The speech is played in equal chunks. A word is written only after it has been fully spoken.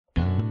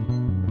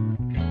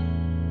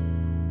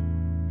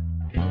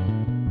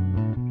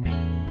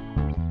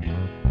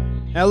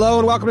Hello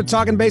and welcome to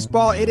Talking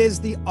Baseball. It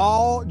is the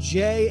All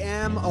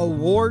JM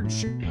Award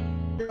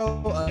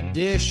Show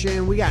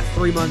edition. We got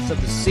 3 months of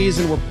the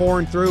season we're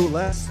pouring through.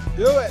 Let's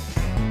do it.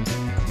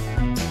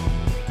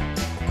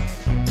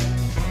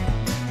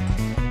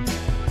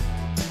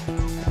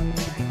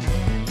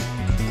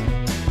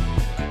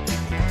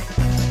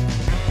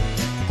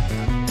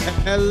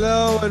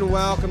 Hello and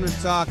welcome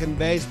to Talking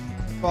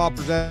Baseball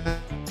present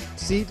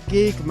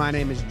SeatGeek. My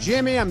name is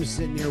Jimmy. I'm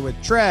sitting here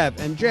with Trev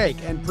and Jake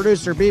and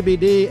producer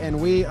BBD, and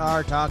we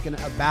are talking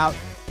about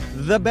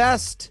the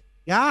best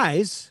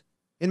guys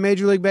in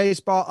Major League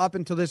Baseball up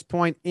until this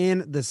point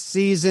in the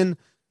season.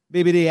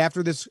 BBD,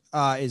 after this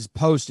is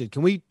posted,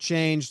 can we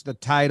change the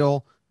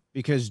title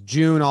because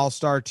June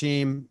All-Star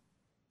Team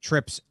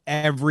trips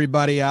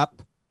everybody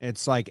up?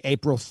 It's like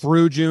April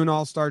through June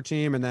All-Star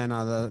Team, and then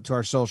to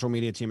our social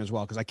media team as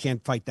well, because I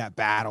can't fight that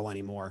battle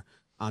anymore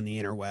on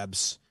the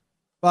interwebs.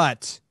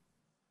 But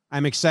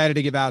I'm excited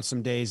to give out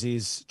some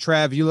daisies.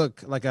 Trev, you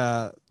look like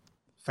a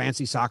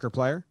fancy soccer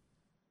player.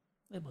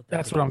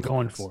 That's what I'm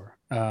going for.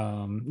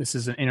 This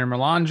is an Inter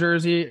Milan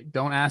jersey.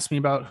 Don't ask me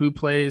about who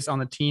plays on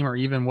the team or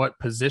even what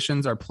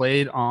positions are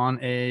played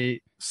on a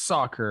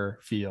soccer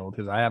field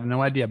because I have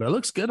no idea, but it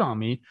looks good on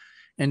me.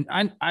 And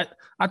I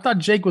thought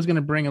Jake was going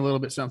to bring a little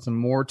bit something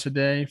more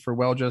today for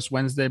Well Dressed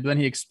Wednesday, but then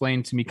he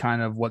explained to me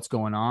kind of what's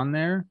going on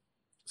there.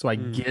 So I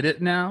get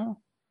it now.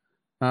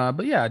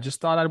 But yeah, I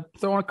just thought I'd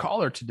throw in a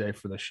caller today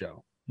for the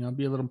show. You know,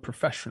 be a little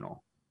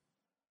professional.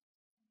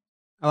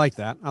 I like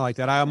that.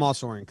 I'm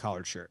also wearing a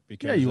collared shirt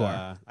because you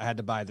are. I had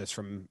to buy this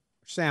from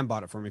Sam.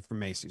 Bought it for me from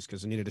Macy's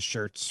because I needed the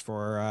shirts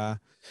for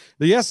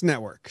the Yes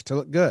Network to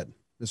look good.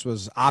 This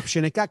was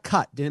option. It got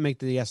cut. Didn't make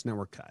the Yes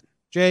Network cut.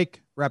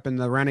 Jake, repping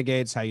the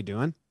Renegades. How you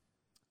doing?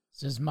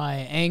 This is my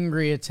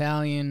angry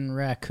Italian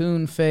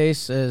raccoon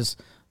face as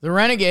the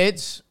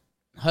Renegades,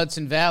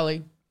 Hudson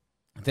Valley.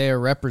 They are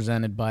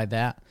represented by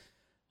that.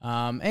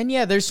 And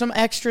yeah, there's some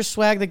extra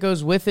swag that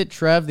goes with it,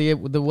 Trev. The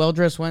Well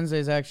Dressed Wednesday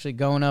is actually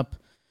going up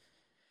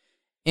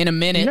in a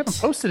minute. You haven't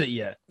posted it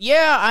yet.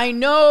 Yeah, I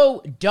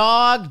know,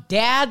 dog.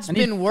 Dad's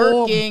been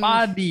working.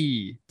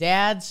 Body.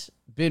 Dad's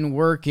been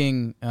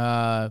working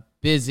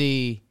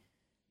busy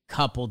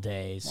couple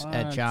days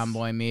at John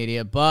Boy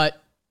Media,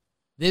 but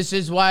this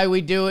is why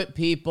we do it,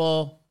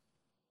 people.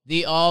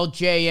 The All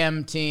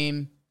JM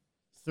team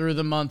through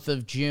the month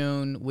of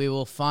June. We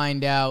will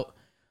find out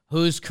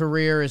whose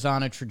career is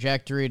on a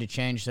trajectory to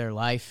change their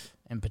life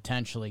and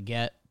potentially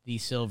get the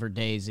Silver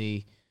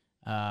Daisy.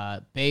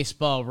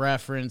 Baseball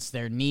Reference,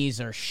 their knees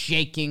are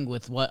shaking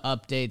with what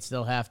updates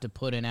they'll have to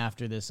put in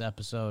after this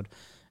episode.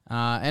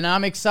 And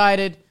I'm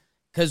excited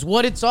because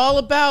what it's all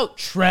about,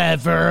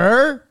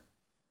 Trevor,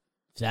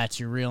 if that's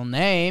your real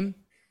name,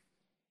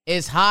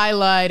 is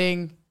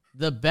highlighting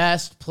the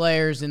best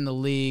players in the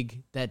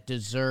league that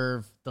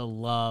deserve the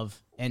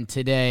love. And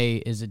today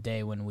is a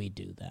day when we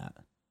do that.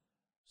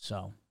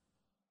 So.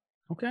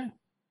 Okay.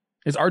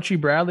 Is Archie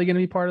Bradley going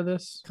to be part of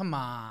this? Come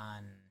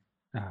on.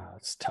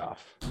 It's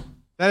tough.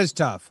 That is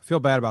tough. I feel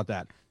bad about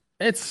that.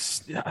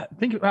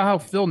 Think about how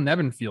Phil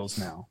Nevin feels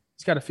now.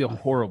 He's got to feel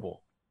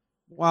horrible.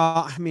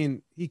 Well, I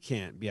mean, he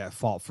can't be at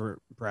fault for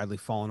Bradley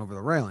falling over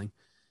the railing,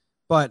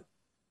 but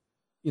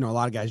you know, a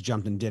lot of guys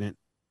jumped and didn't.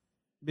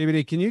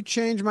 BBD, can you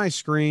change my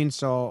screen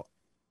so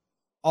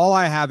all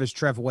I have is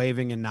Trev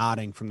waving and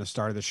nodding from the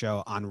start of the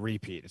show on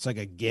repeat? It's like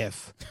a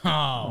GIF.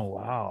 Oh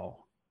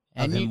wow!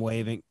 Of him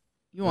waving.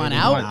 You want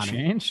out?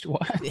 Changed?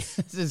 What? This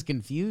is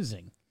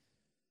confusing.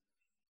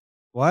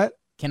 What?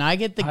 Can I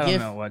get the GIF? I don't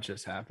know what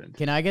just happened.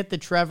 Can I get the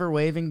Trevor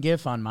waving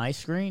GIF on my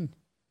screen?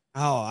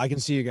 Oh, I can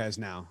see you guys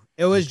now.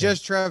 It was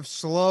just Trev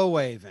slow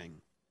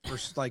waving for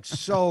like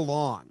so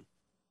long.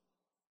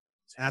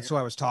 That's who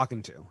I was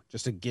talking to.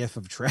 Just a GIF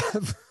of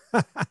Trev.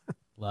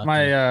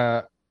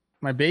 My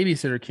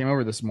babysitter came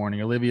over this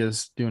morning.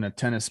 Olivia's doing a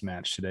tennis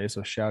match today,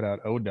 so shout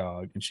out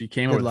O-Dog. And she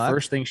came over. The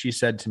first thing she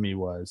said to me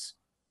was,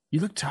 "You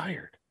look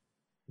tired."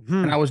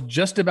 And I was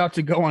just about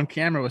to go on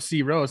camera with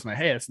C Rose. And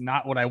hey, it's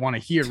not what I want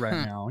to hear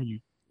right now.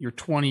 You're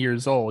 20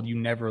 years old. You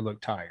never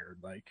look tired.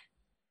 Like,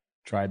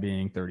 try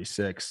being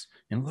 36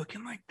 and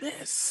looking like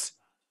this.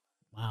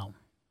 Wow.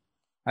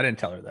 I didn't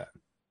tell her that.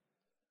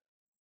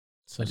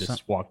 So I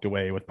just walked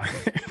away with my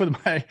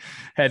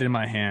head in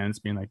my hands,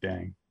 being like,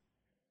 dang.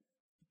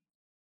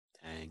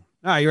 All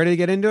right, you ready to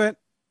get into it?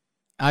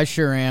 I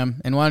sure am.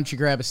 And why don't you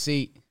grab a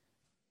seat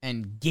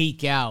and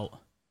geek out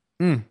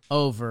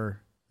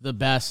over the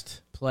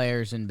best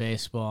players in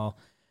baseball.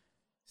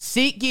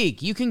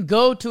 SeatGeek, you can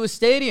go to a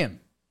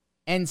stadium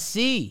and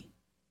see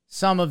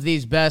some of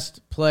these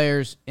best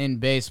players in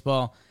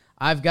baseball.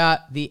 I've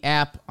got the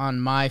app on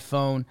my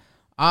phone.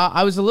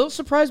 I was a little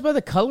surprised by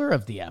the color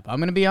of the app. I'm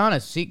going to be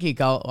honest. SeatGeek,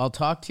 I'll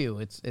talk to you.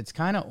 It's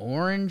kind of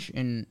orange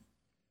and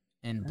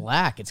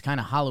black. It's kind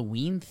of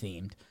Halloween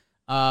themed.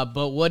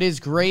 But what is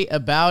great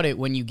about it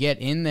when you get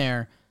in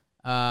there,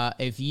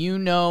 if you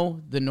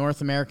know the North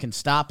American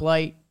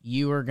stoplight,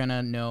 you are going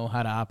to know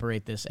how to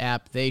operate this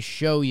app. They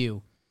show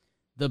you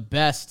the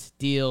best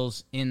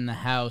deals in the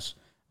house.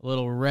 a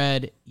little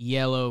red,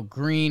 yellow,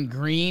 green.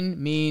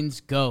 Green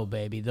means go,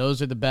 baby.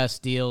 Those are the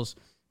best deals.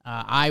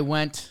 I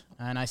went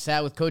and I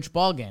sat with Coach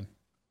Ballgame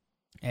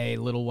a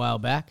little while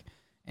back,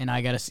 and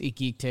I got a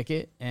SeatGeek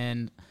ticket,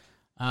 and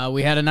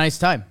we had a nice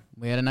time.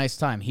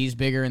 He's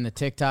bigger in the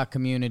TikTok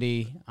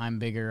community. I'm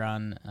bigger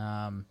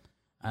on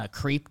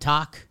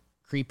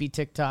creepy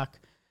TikTok.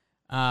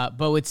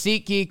 But with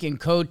SeatGeek and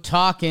code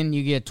TALKIN,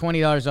 you get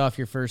 $20 off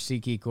your first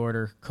SeatGeek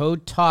order.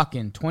 Code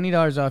TALKIN,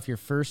 $20 off your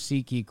first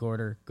SeatGeek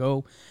order.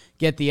 Go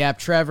get the app.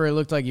 Trevor, it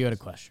looked like you had a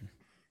question.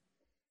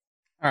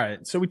 All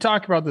right. So we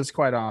talk about this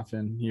quite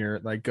often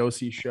here, like go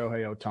see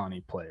Shohei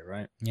Ohtani play,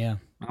 right? Yeah.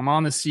 I'm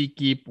on the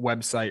SeatGeek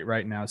website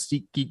right now,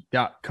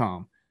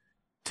 SeatGeek.com.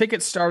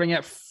 Tickets starting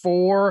at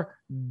 $4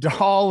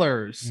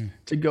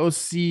 to go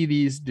see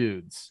these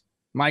dudes.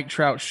 Mike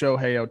Trout,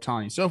 Shohei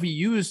Ohtani. So if you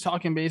use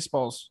Talking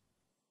Baseball's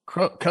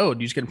code,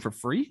 you just get them for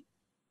free?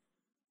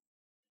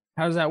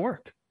 How does that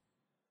work?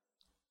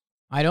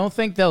 I don't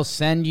think they'll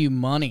send you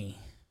money.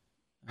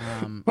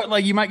 But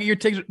like you might get your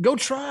tickets. Go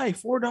try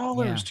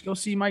 $4 to go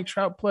see Mike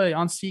Trout play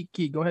on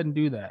SeatGeek. Go ahead and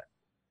do that.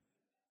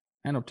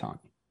 And Ohtani.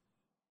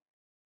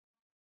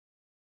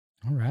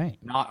 All right.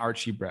 Not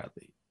Archie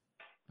Bradley.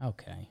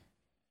 Okay.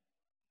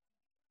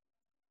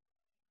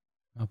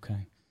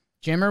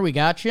 Jimmer, we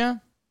got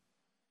you?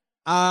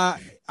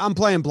 I'm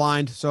playing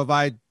blind, so if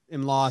I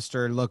am lost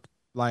or look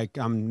like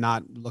I'm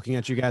not looking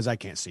at you guys, I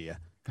can't see you.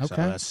 Okay.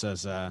 So this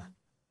is going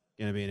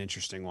to be an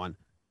interesting one.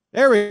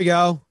 There we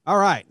go. All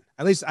right.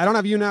 At least I don't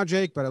have you now,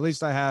 Jake, but at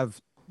least I have.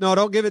 No,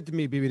 don't give it to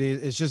me,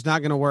 BBD. It's just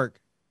not going to work.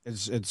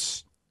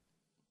 It's.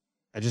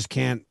 I just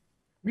can't.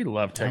 We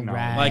love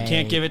technology. Right. Well, I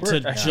can't give it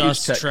to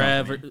just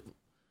Trev.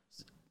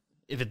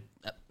 If it,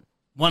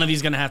 one of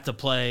you's going to have to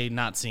play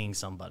not seeing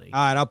somebody. All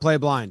right, I'll play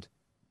blind.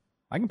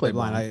 I can play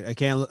blind. I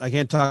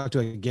can't talk to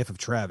a GIF of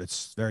Trev.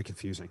 It's very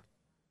confusing.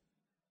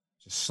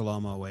 Just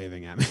slow-mo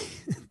waving at me.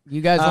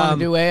 You guys want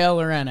to do AL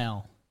or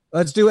NL?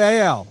 Let's do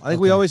AL. I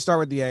think we always start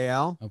with the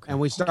AL, Okay. and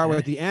we start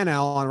with the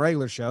NL on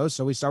regular shows,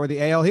 so we start with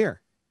the AL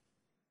here.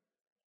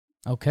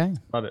 Okay.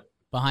 Love it.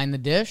 Behind the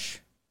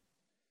dish?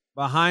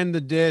 Behind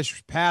the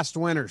dish, past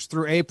winners.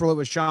 Through April, it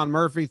was Sean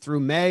Murphy. Through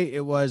May,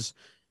 it was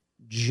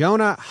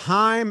Jonah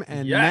Heim.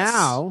 And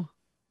now,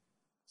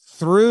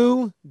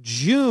 through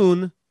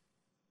June,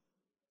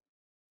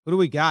 who do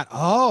we got?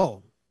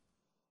 Oh,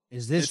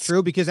 is this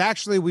true? Because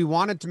actually, we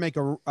wanted to make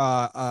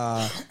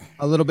a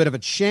little bit of a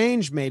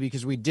change, maybe,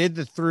 because we did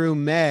the through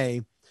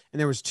May, and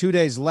there was 2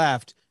 days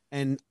left,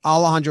 and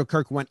Alejandro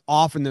Kirk went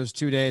off in those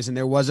 2 days, and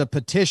there was a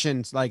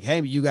petition like, hey,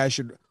 you guys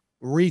should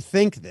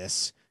rethink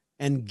this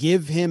and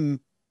give him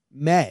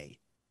May.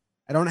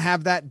 I don't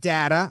have that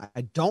data.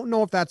 I don't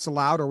know if that's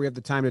allowed or we have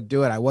the time to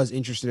do it. I was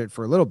interested in it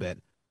for a little bit,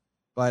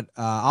 but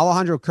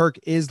Alejandro Kirk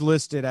is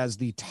listed as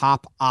the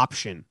top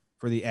option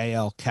for the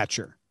AL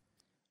catcher.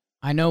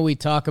 I know we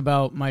talk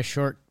about my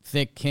short,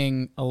 thick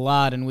king a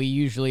lot, and we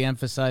usually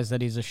emphasize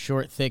that he's a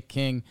short, thick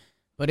king,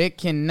 but it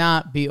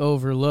cannot be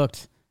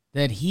overlooked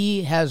that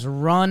he has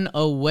run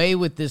away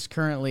with this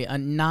currently, a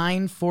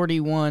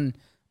 941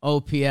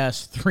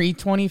 OPS,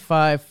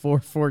 325,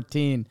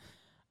 414.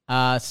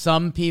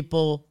 Some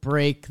people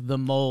break the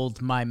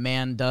mold. My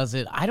man does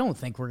it. I don't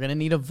think we're going to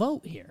need a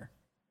vote here.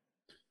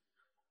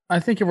 I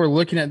think if we're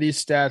looking at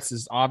these stats,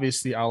 is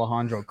obviously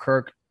Alejandro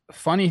Kirk.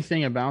 Funny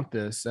thing about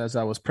this, as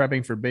I was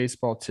prepping for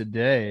baseball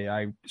today,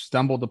 I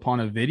stumbled upon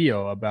a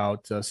video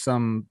about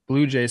some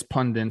Blue Jays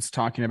pundits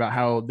talking about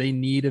how they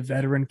need a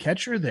veteran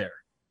catcher there.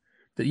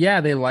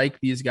 That they like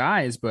these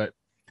guys, but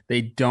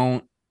they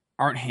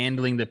aren't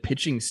handling the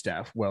pitching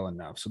staff well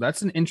enough. So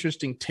that's an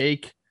interesting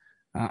take.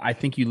 I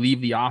think you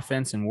leave the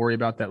offense and worry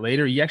about that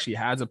later. He actually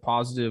has a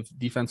positive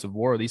defensive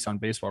WAR, at least on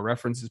Baseball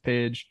Reference's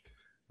page.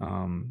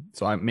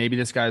 Maybe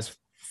this guy's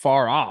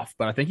far off,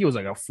 but I think he was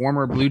like a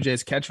former Blue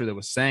Jays catcher that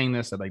was saying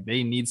this, that like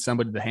they need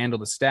somebody to handle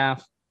the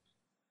staff.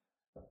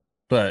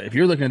 But if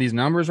you're looking at these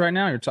numbers right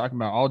now, you're talking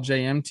about all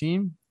JM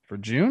team for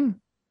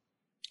June.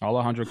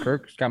 Alejandro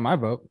Kirk's got my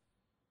vote.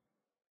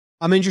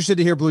 I'm interested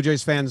to hear Blue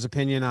Jays fans'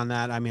 opinion on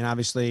that. I mean,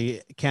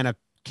 obviously, can a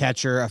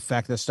catcher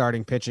affect the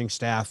starting pitching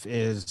staff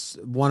is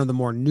one of the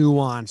more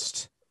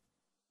nuanced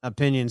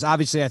opinions.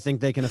 Obviously, I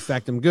think they can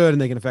affect them good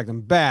and they can affect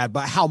them bad,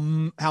 but how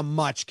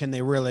much can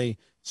they really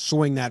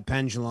swing that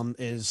pendulum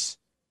is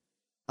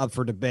up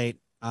for debate.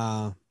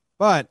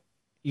 But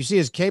you see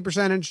his K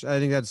percentage. I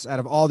think that's out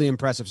of all the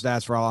impressive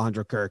stats for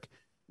Alejandro Kirk,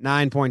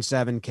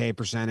 9.7 K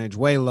percentage,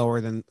 way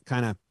lower than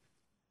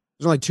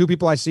there's only two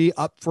people I see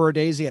up for a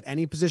daisy at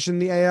any position in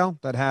the AL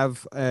that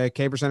have a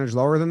K percentage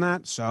lower than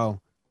that.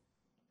 So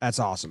that's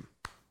awesome.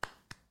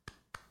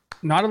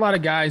 Not a lot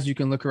of guys you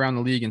can look around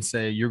the league and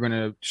say you're going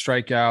to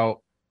strike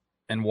out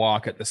and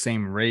walk at the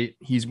same rate.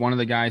 He's one of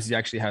the guys who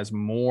actually has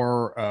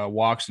more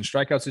walks and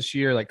strikeouts this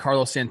year. Like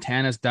Carlos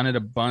Santana's done it a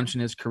bunch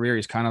in his career.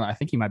 He's I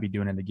think he might be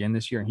doing it again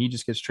this year, and he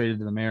just gets traded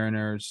to the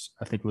Mariners.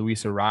 I think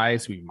Luis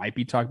Arias, we might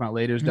be talking about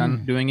later, is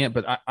done doing it.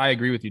 But I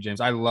agree with you,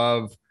 James. I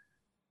love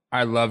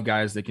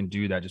guys that can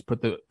do that. Just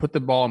put the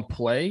ball in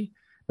play,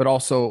 but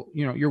also,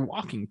 you're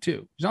walking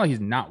too. It's not like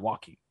he's not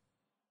walking.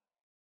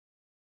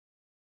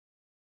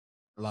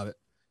 I love it.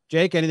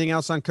 Jake, anything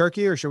else on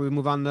Kirky, or should we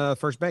move on to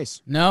first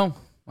base? No,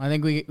 I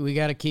think we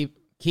got to keep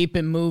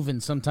it moving.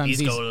 Sometimes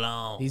these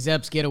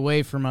eps get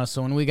away from us,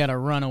 so when we got to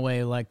run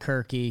away like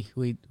Kirky,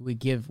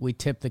 we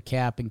tip the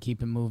cap and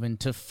keep it moving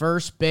to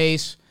first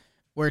base,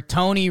 where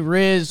Tony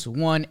Riz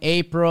won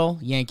April,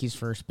 Yankees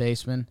first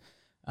baseman.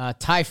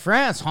 Ty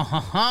France,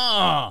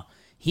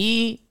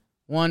 he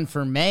won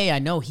for May. I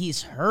know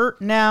he's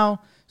hurt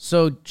now.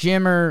 So,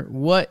 Jimmer,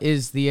 what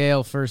is the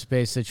AL first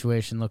base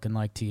situation looking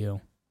like to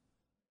you?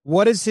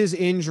 What is his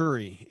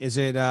injury? Is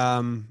it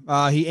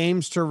he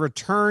aims to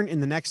return in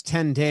the next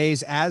 10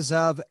 days as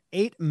of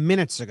 8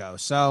 minutes ago.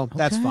 So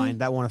that's fine.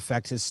 That won't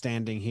affect his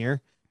standing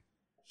here.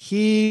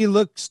 He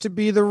looks to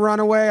be the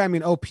runaway. I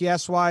mean,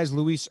 OPS wise,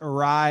 Luis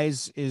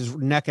Arraez is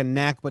neck and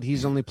neck, but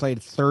he's only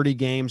played 30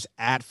 games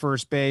at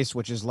first base,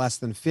 which is less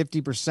than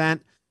 50%.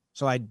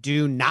 So I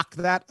do knock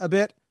that a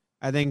bit.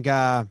 I think,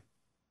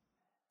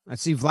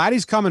 let's see,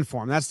 Vladdy's coming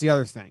for him. That's the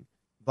other thing.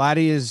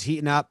 Vladdy is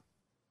heating up.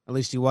 At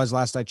least he was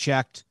last I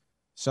checked.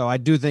 So I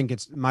do think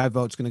my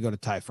vote's going to go to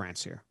Ty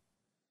France here.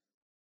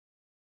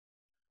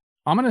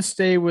 I'm going to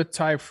stay with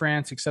Ty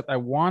France, except I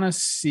want to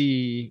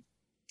see,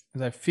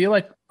 because I feel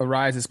like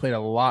Arraez has played a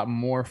lot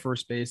more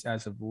first base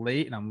as of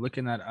late, and I'm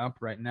looking that up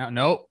right now.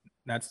 Nope,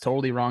 that's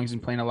totally wrong. He's been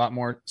playing a lot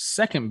more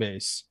second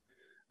base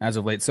as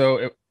of late.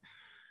 So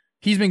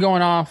he's been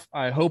going off.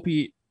 I hope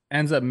he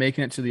ends up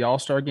making it to the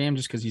All-Star game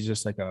just because he's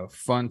just like a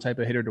fun type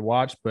of hitter to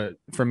watch. But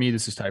for me,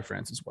 this is Ty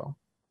France as well.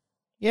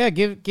 Yeah,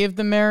 give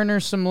the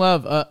Mariners some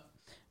love.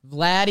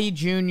 Vladdy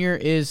Jr.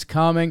 is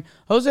coming.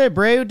 Jose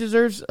Abreu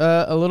deserves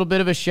a little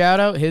bit of a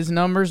shout-out. His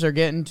numbers are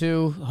getting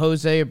to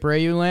Jose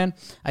Abreu land.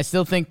 I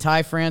still think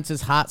Ty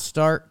France's hot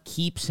start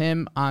keeps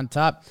him on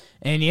top.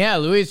 And, yeah,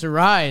 Luis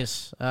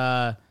Arraez,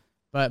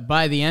 but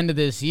by the end of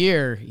this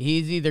year,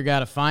 he's either got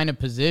to find a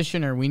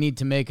position or we need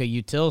to make a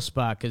util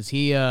spot because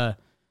he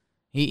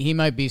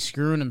might be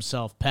screwing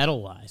himself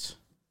pedal-wise.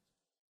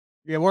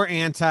 Yeah, we're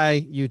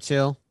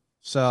anti-util.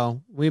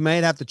 So we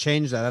might have to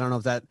change that. I don't know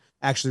if that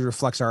actually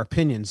reflects our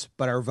opinions,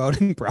 but our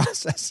voting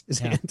process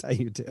is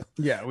anti-util.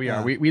 Yeah, we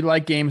are. We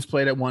like games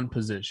played at one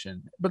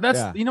position. But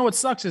that's, what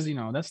sucks is,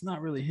 that's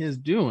not really his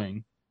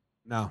doing.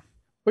 No.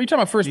 But you're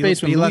talking about first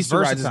baseman. Luis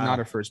Arraez is not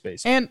a first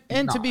baseman.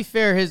 And to be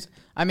fair, he's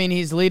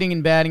leading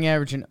in batting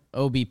average and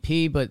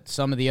OBP, but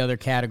some of the other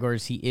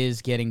categories he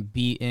is getting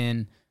beat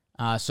in.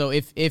 So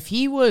if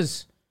he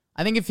was,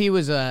 I think if he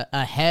was a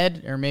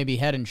head or maybe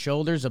head and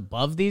shoulders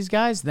above these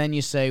guys, then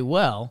you say,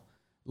 well,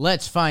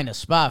 let's find a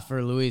spot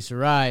for Luis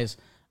Arraez.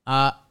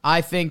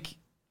 I think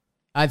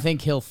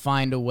he'll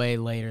find a way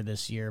later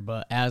this year,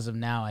 but as of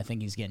now, I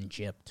think he's getting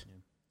chipped.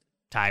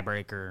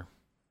 Tiebreaker,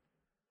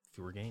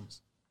 fewer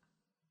games.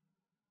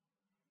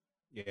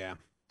 Yeah.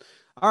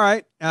 All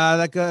right.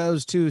 That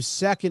goes to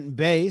second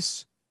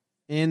base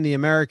in the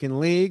American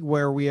League,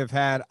 where we have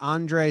had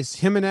Andres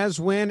Jimenez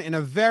win in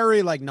a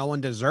very, no one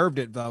deserved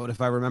it vote,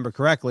 if I remember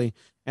correctly.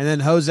 And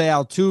then Jose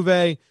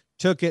Altuve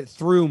took it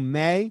through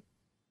May.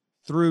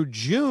 Through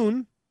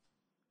June,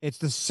 it's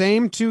the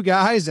same two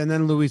guys, and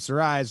then Luis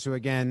Arraez, who,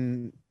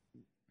 again,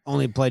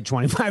 only played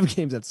 25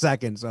 games at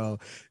second, so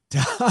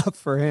tough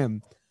for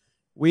him.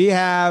 We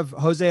have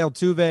Jose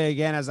Altuve,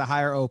 again, has a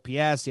higher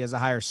OPS. He has a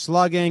higher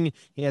slugging.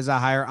 He has a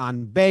higher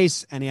on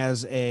base, and he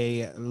has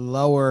a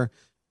lower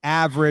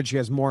average. He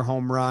has more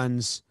home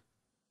runs.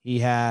 He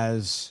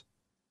has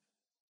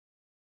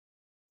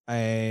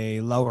a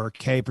lower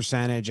K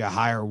percentage, a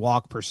higher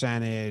walk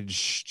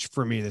percentage.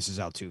 For me, this is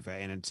Altuve,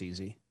 and it's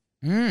easy.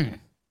 I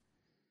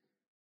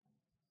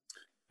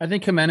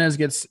think Jimenez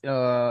gets,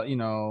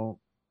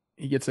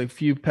 he gets a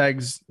few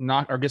pegs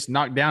gets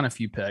knocked down a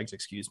few pegs.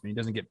 Excuse me. He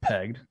doesn't get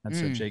pegged.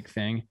 That's a Jake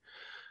thing.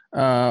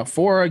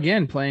 For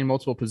again, playing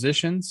multiple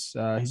positions.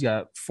 He's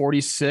got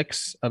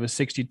 46 of his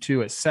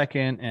 62 at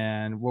second.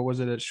 And what was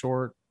it at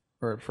short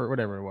or for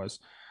whatever it was?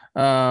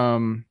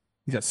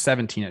 He's got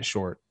 17 at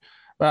short.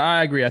 But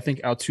I agree. I think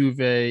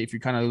Altuve, if you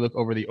kind of look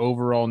over the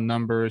overall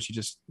numbers,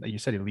 like you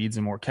said, he leads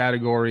in more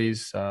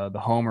categories, the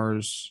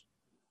homers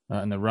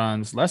and the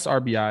runs, less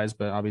RBIs,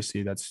 but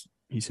obviously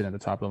he's sitting at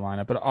the top of the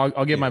lineup. But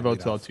I'll give my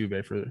vote to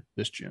Altuve for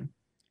this June.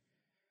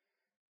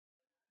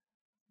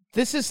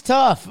 This is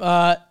tough.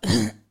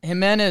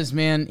 Jimenez,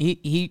 man,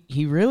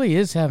 he really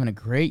is having a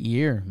great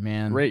year,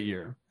 man. Great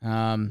year.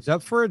 He's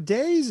up for a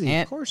daisy.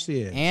 Of course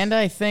he is. And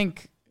I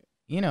think,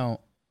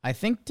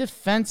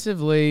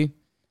 defensively,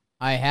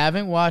 I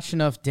haven't watched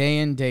enough day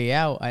in, day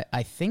out.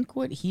 I think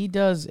what he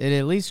does, it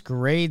at least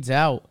grades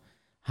out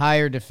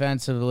higher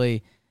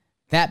defensively.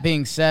 That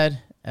being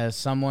said, as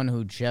someone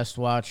who just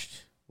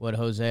watched what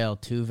Jose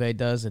Altuve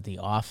does at The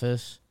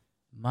Office,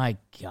 my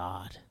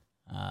God.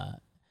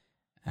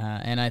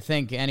 And I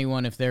think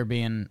anyone, if they're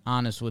being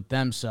honest with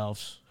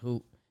themselves,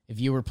 if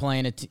your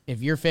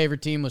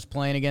favorite team was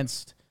playing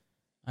against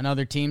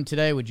another team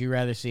today, would you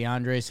rather see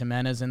Andres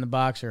Jimenez in the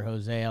box or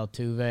Jose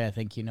Altuve? I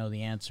think you know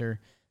the answer.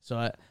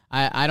 So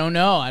I don't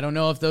know. I don't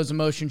know if those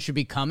emotions should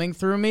be coming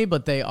through me,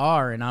 but they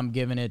are, and I'm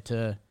giving it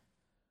to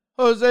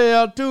Jose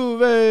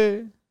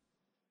Altuve.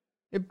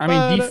 I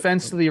mean,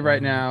 defensively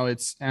right now,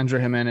 it's Andrew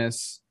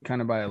Jimenez kind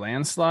of by a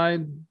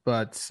landslide,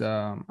 but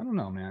I don't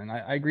know, man.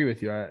 I agree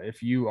with you.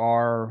 If you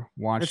are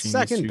watching It's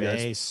second these two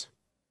guys, base.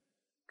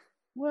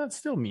 well, it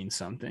still means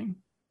something.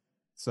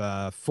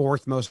 It's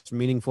fourth most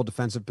meaningful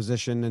defensive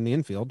position in the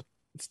infield.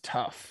 It's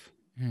tough.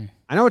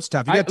 I know it's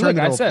tough. You got to turn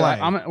the play.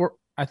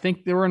 I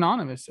think they were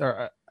unanimous.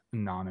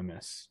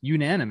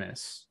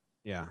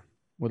 Yeah,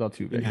 with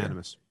Altuve.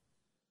 Unanimous.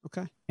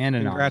 Okay. And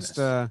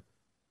anonymous.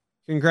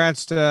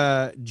 Congrats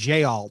to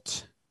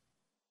J-Alt.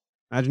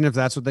 Imagine if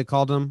that's what they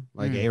called him,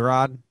 like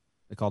A-Rod.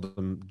 They called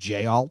him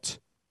J-Alt.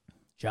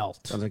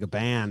 Jalt. Sounds like a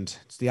band.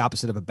 It's the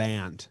opposite of a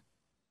band.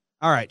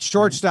 All right,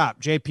 shortstop,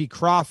 J.P.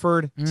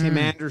 Crawford, Tim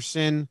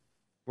Anderson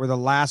were the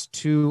last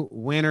two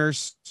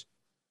winners.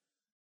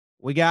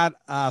 We got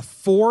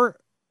 4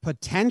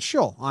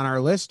 potential on our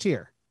list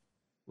here.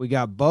 We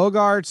got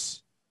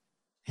Bogaerts,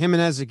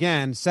 Jimenez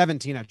again,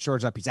 17 at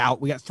shortstop. He's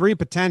out. We got 3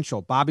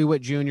 potential, Bobby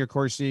Witt Jr.,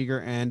 Corey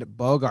Seager, and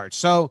Bogaerts.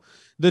 So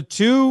the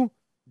 2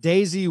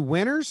 Daisy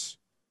winners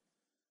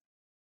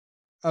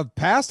of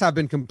past have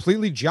been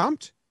completely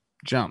jumped.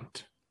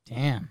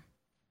 Damn.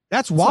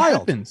 That's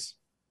wild. Happens.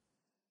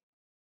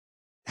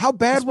 How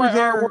bad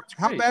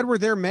were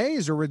their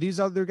Mays, or were these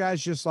other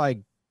guys just like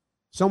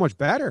so much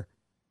better?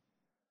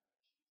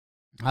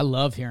 I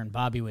love hearing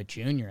Bobby Witt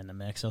Jr. in the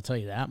mix. I'll tell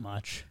you that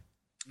much.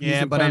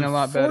 Yeah, but playing a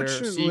lot better.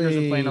 Seager's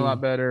been playing a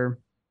lot better.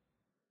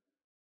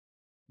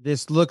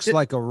 This looks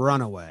like a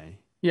runaway.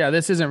 Yeah,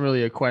 this isn't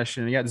really a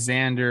question. You got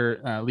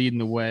Xander leading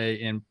the way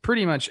in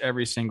pretty much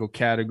every single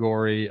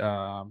category.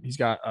 He's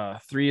got a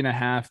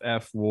 3.5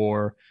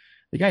 F/WAR.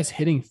 The guy's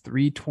hitting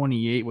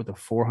 328 with a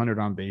 400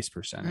 on base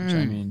percentage.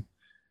 I mean,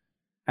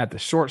 at the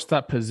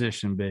shortstop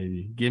position,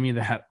 baby, give me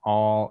that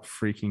all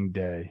freaking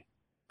day.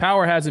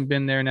 Power hasn't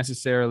been there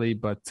necessarily,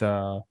 but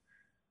the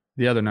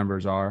other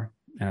numbers are,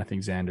 and I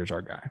think Xander's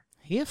our guy.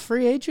 He a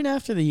free agent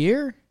after the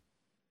year?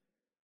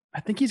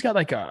 I think he's got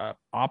like a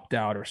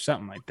opt-out or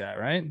something like that,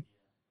 right?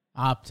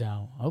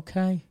 Opt-out.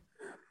 Okay.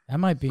 That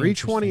might be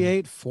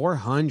 328,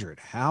 400.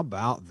 How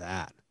about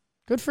that?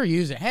 Good for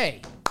using.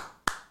 Hey.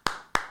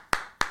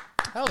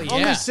 Hell yeah.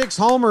 Only 6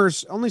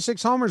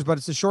 homers, but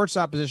it's the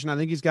shortstop position. I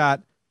think he's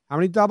got how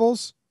many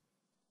doubles?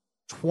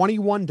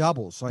 21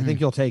 doubles. So I think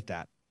he'll take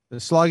that. The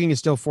slugging is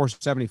still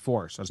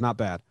 474, so it's not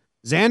bad.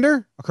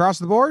 Xander, across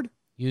the board?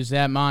 Use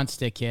that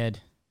monster, kid.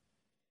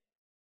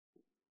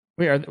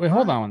 Wait,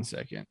 hold on 1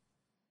 second.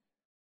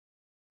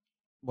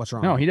 What's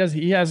wrong? No, he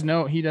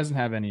doesn't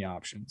have any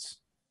options.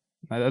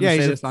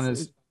 He's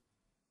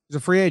a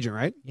free agent,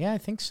 right? Yeah, I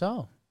think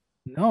so.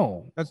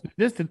 No,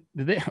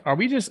 are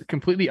we just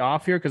completely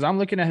off here? Because I'm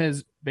looking at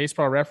his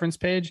baseball reference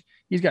page.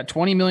 He's got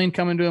 20 million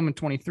coming to him in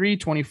 23,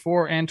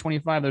 24, and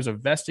 25. There's a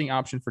vesting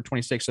option for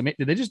 26. So did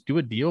they just do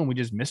a deal and we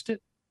just missed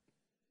it?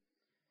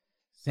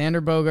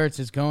 Xander Bogaerts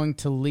is going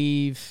to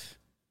leave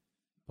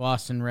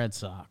Boston Red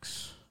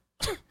Sox.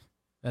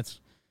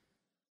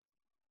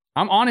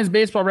 I'm on his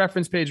baseball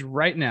reference page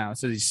right now. It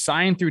says he's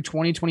signed through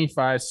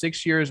 2025,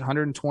 6 years,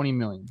 120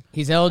 million.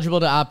 He's eligible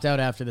to opt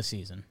out after the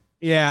season.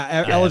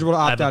 Yeah, eligible to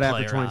opt out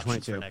after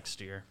 2022 next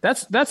year.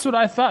 That's what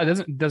I thought.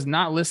 It does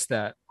not list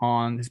that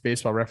on his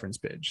baseball reference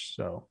page.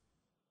 So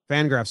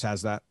Fangraphs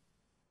has that.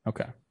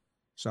 Okay.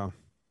 So,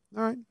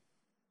 all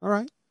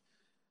right.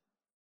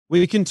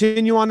 We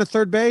continue on to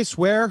third base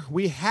where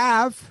we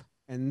have,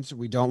 and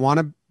we don't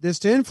want this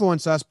to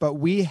influence us, but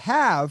we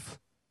have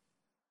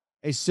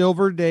a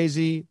Silver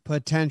Daisy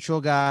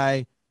potential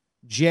guy,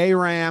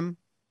 J-Ram,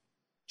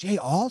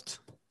 J-Alt.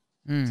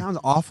 Sounds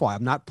awful.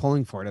 I'm not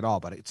pulling for it at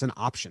all, but it's an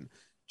option.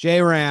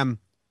 J-Ram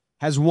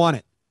has won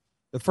it.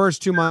 The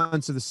first 2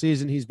 months of the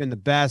season, he's been the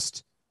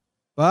best.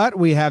 But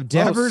we have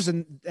Devers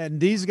and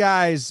these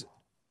guys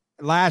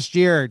last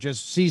year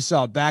just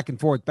seesawed back and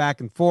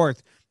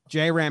forth.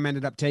 J-Ram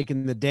ended up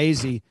taking the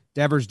Daisy.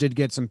 Devers did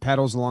get some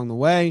pedals along the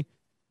way.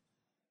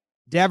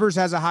 Devers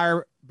has a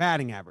higher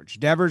batting average.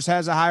 Devers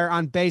has a higher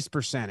on base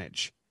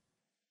percentage.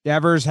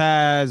 Devers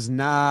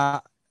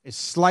is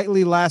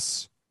slightly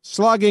less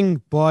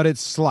slugging, but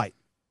it's slight.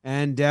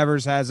 And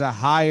Devers has he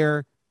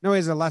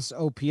has a less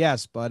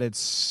OPS, but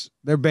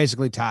they're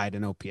basically tied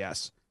in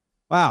OPS.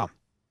 Wow.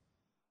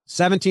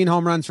 17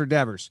 home runs for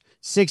Devers,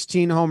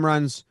 16 home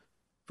runs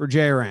for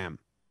J-Ram,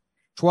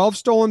 12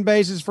 stolen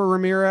bases for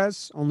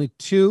Ramirez, only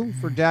 2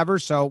 for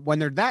Devers. So when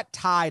they're that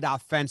tied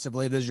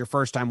offensively, this is your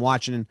first time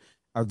watching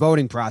our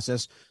voting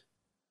process,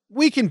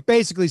 we can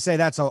basically say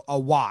that's a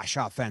wash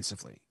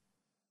offensively.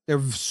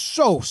 They're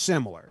so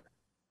similar.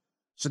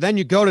 So then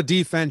you go to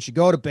defense, you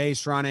go to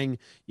base running,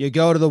 you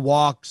go to the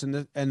walks and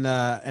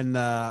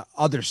the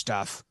other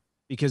stuff,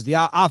 because the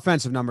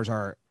offensive numbers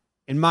are,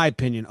 in my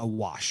opinion, a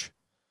wash.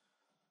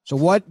 So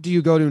what do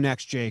you go to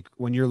next, Jake,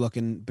 when you're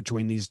looking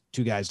between these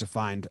two guys to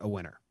find a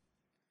winner?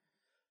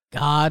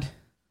 God.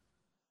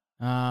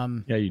 Yeah,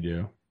 you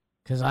do.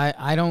 Because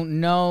I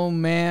don't know,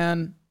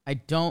 man. I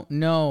don't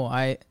know.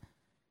 I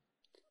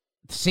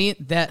see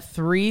that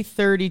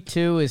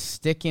 332 is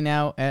sticking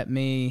out at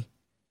me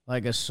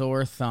like a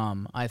sore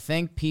thumb. I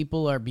think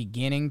people are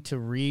beginning to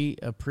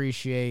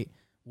reappreciate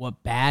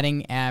what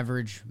batting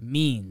average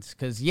means.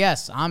 Because,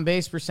 yes,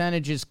 on-base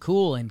percentage is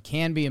cool and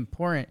can be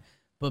important,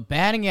 but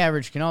batting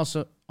average can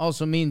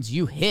also means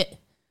you hit.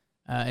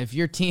 If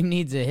your team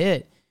needs a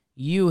hit,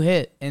 you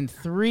hit. And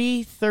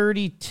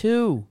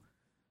 332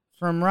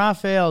 from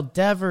Rafael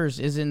Devers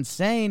is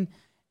insane.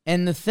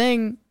 And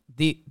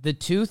the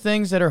two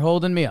things that are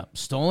holding me up,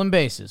 stolen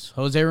bases.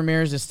 Jose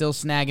Ramirez is still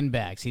snagging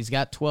bags. He's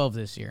got 12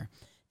 this year.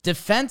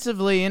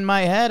 Defensively, in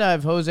my head, I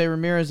have Jose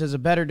Ramirez as a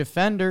better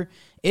defender.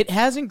 It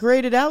hasn't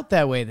graded out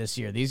that way this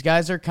year. These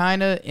guys are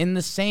kind of in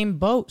the same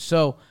boat.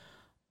 So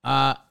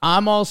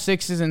I'm all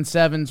 6s and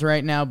 7s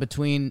right now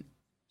between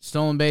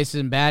stolen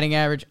bases and batting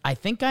average. I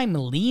think I'm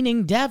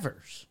leaning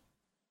Devers.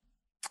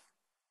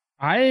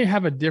 I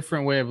have a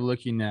different way of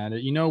looking at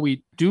it.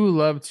 We do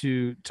love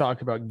to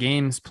talk about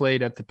games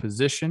played at the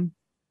position.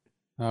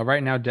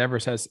 Right now,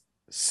 Devers has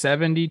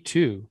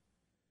 72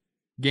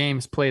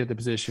 games played at the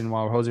position,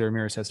 while Jose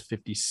Ramirez has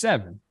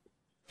 57.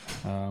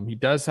 He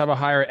does have a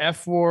higher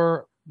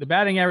F4. The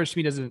batting average to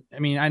me doesn't.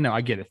 I know,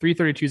 I get it.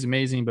 332 is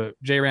amazing, but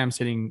J-Ram's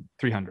hitting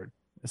 300,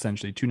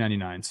 essentially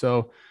 299.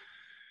 So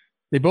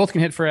they both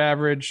can hit for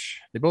average.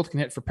 They both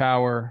can hit for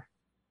power.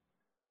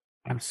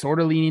 I'm sort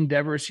of leaning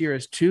Devers here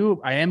as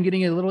 2. I am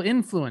getting a little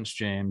influence,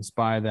 James,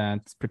 by that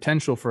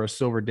potential for a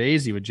silver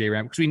daisy with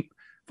J-Ram. Because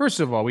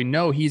first of all, we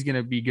know he's going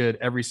to be good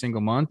every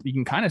single month. You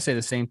can kind of say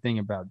the same thing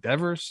about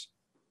Devers.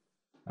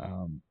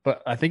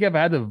 But I think if I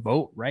had to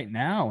vote right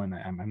now, and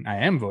I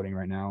am voting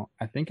right now,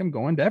 I think I'm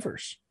going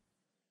Devers.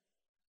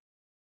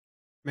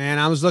 Man,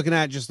 I was looking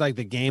at just like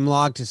the game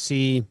log to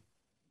see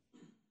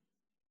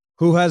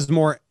who has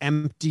more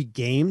empty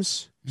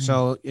games.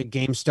 So a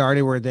game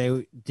started where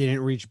they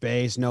didn't reach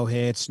base, no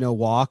hits, no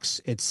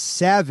walks. It's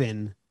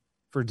 7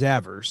 for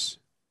Devers.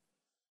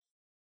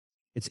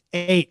 It's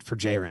 8 for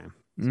J-Ram.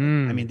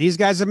 These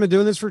guys have been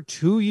doing this for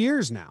 2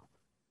 years now.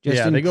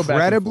 Just they go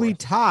incredibly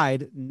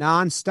tied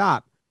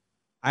nonstop.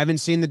 I haven't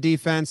seen the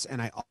defense, and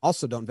I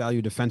also don't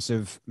value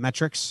defensive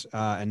metrics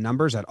and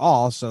numbers at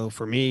all. So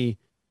for me,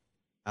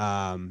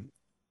 I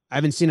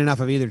haven't seen enough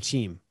of either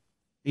team,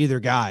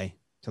 either guy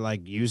to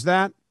use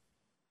that.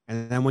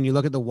 And then when you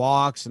look at the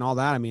walks and all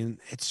that,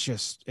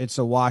 it's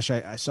a wash.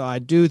 I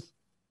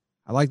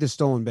like the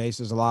stolen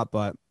bases a lot,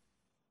 but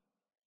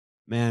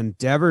man,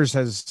 Devers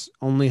has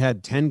only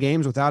had 10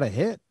 games without a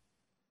hit.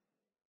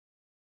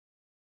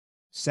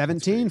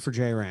 17 for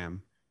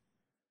J-Ram.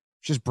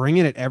 Just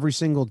bringing it every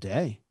single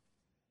day.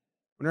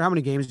 Wonder how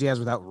many games he has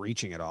without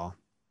reaching at all.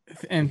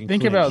 And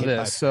think about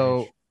this.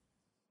 So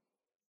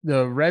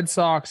the Red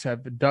Sox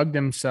have dug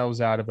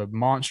themselves out of a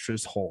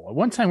monstrous hole. At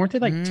one time, weren't they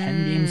 10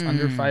 games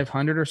under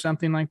 500 or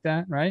something like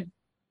that, right?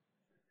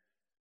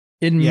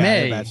 In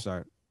May, bad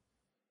start.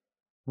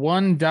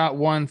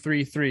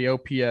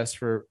 1.133 OPS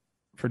for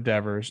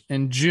Devers.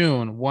 In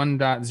June,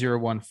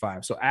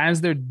 1.015. So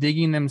as they're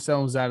digging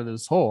themselves out of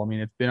this hole,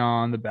 it's been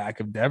on the back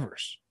of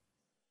Devers.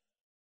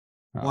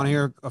 Want to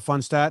hear a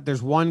fun stat?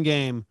 There's one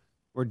game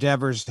where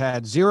Devers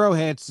had 0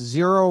 hits,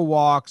 0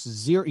 walks,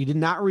 0. He did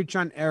not reach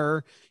on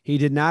error. He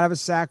did not have a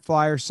sac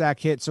fly or sac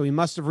hit, so he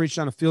must have reached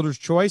on a fielder's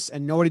choice.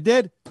 And know what he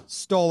did?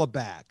 Stole a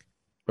bag.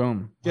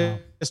 Boom.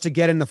 Just to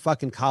get in the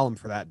fucking column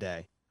for that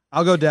day.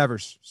 I'll go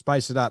Devers.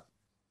 Spice it up.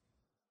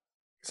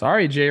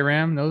 Sorry,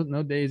 J-Ram. No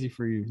daisy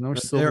for you. No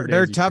silver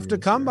They're daisy tough to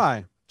come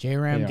by.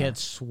 J-Ram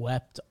gets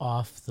swept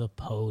off the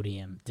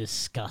podium.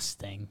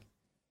 Disgusting.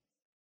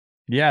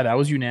 Yeah, that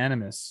was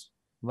unanimous.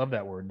 Love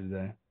that word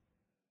today.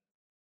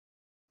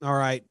 All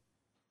right.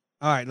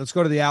 Let's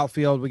go to the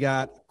outfield. We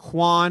got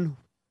Kwan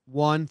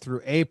 1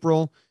 through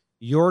April,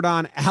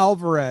 Yordan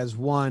Alvarez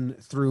 1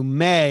 through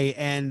May.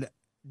 And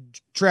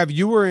Trev,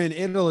 you were in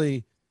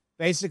Italy.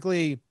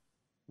 Basically,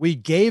 we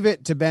gave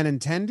it to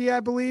Benintendi, I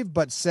believe,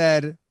 but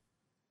said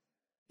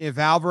if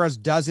Alvarez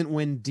doesn't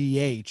win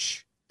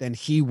DH, then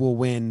he will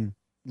win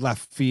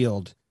left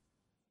field.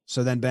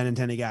 So then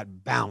Benintendi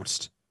got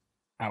bounced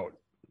out.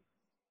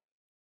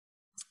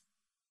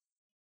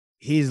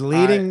 He's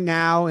leading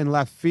now in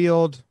left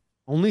field.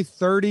 Only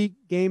 30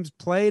 games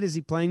played. Is he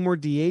playing more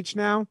DH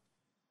now?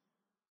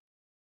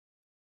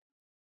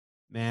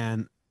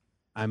 Man,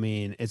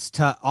 it's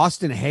tough.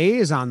 Austin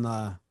Hayes on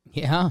the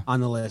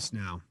list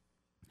now.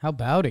 How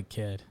about it,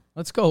 kid?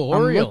 Let's go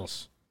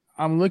Orioles.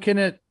 I'm looking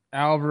at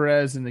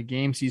Alvarez and the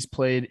games he's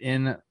played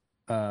in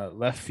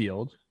left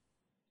field.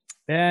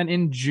 And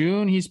in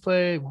June, he's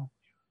played,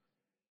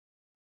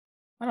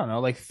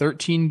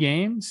 13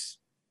 games.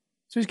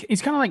 So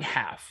he's kind of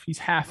half. He's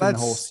half in the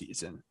whole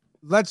season.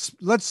 Let's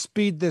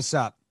speed this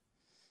up.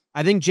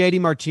 I think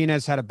JD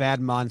Martinez had a bad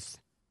month.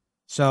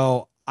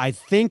 So I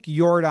think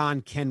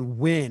Yordan can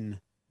win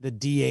the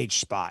DH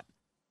spot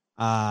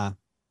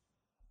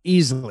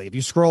easily. If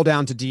you scroll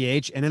down to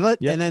DH and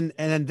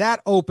then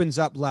that opens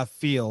up left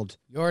field.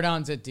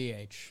 Yordan's at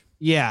DH.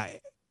 Yeah.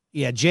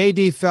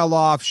 JD fell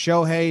off.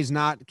 Shohei's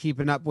not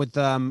keeping up with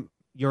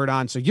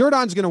Yordan. So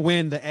Yordan's going to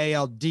win the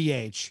AL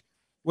DH,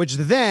 which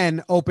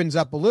then opens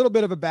up a little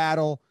bit of a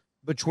battle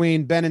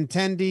between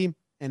Benintendi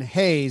and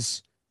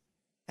Hayes.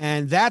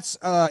 And that's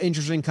an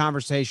interesting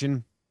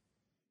conversation.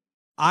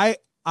 I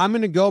I'm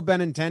going to go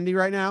Benintendi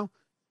right now.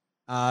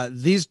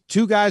 These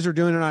two guys are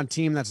doing it on a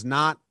team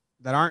that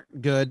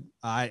aren't good.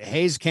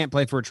 Hayes can't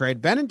play for a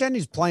trade.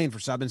 Benintendi's playing for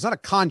something. It's not a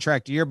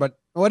contract year, but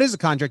it is a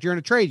contract year and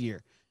a trade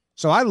year.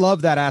 So I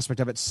love that aspect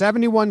of it.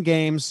 71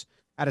 games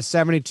out of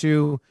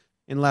 72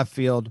 in left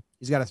field.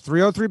 He's got a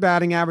 303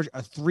 batting average,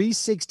 a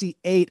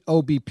 368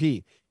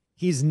 OBP.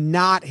 He's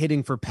not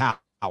hitting for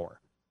power.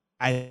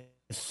 I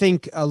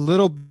think a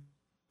little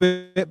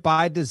bit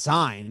by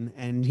design,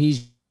 and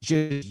he's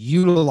just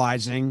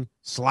utilizing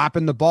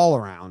slapping the ball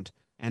around.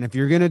 And if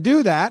you're going to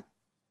do that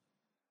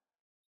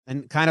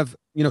and kind of,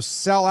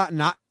 sell out,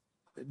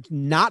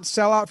 not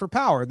sell out for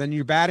power, then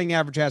your batting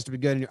average has to be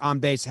good and your on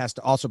base has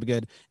to also be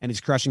good. And he's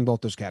crushing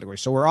both those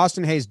categories. So where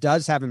Austin Hayes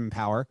does have him in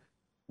power,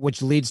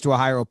 which leads to a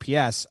higher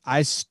OPS,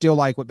 I still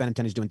like what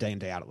Benintendi's doing day in,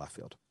 day out at left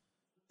field.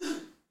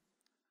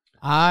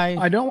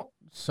 I don't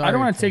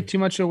want to take too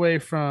much away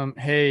from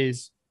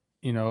Hayes,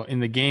 in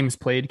the games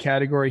played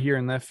category here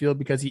in left field,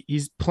 because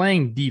he's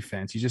playing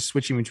defense. He's just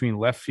switching between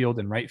left field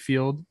and right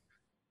field.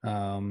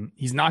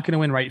 He's not going to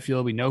win right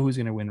field. We know who's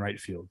going to win right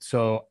field.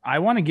 So I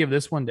want to give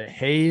this one to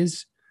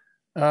Hayes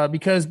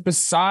because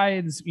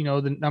besides,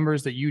 the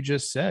numbers that you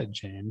just said,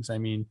 James, I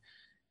mean,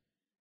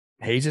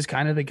 Hayes is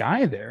kind of the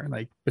guy there.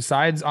 Like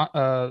besides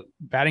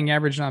batting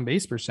average and on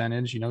base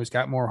percentage, he's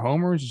got more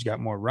homers, he's got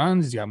more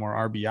runs, he's got more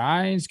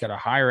RBIs, he's got a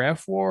higher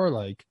F4.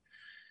 Like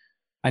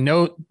I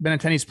know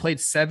Benintendi's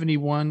played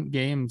 71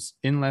 games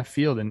in left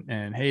field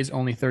and Hayes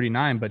only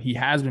 39, but he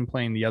has been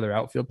playing the other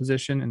outfield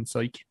position. And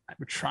so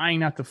we're trying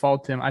not to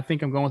fault him. I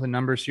think I'm going with the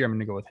numbers here. I'm going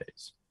to go with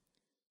Hayes.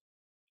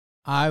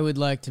 I would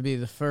like to be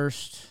the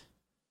first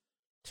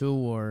to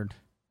award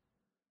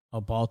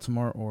a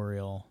Baltimore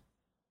Oriole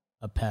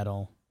a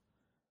pedal.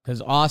 Because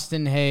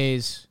Austin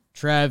Hayes,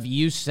 Trev,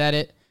 you said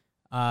it.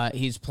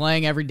 He's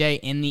playing every day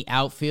in the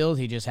outfield.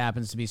 He just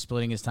happens to be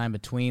splitting his time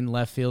between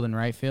left field and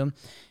right field.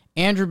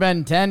 Andrew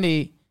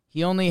Benintendi,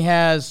 he only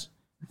has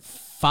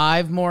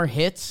 5 more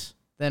hits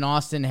than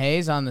Austin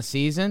Hayes on the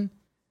season.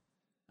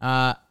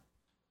 And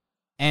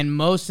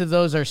most of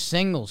those are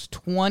singles.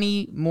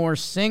 20 more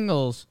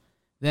singles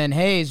than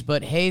Hayes,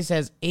 but Hayes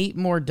has 8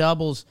 more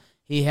doubles.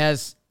 He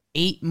has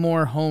 8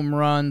 more home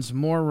runs,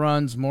 more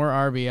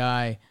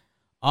RBI.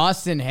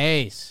 Austin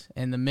Hayes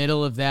in the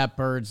middle of that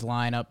Birds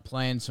lineup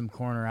playing some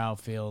corner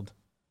outfield.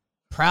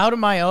 Proud of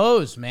my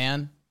O's,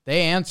 man.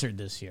 They answered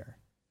this year.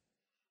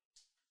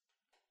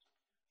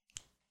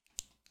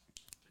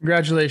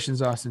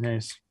 Congratulations, Austin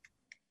Hayes.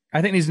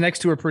 I think these next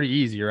two are pretty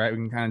easy, right? We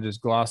can kind of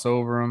just gloss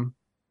over them.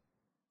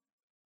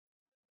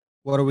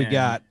 What do we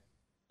got?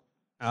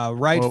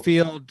 Right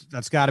field,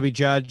 that's got to be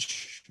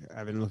Judge. I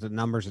haven't looked at the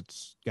numbers.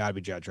 It's got to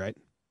be Judge, right?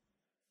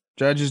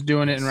 Judge is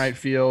doing it in right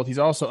field. He's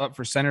also up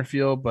for center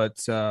field, but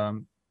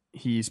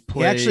he's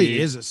played. He actually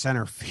is a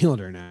center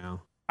fielder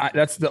now.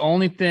 That's the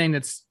only thing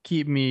that's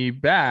keeping me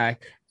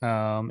back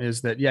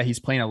is that, he's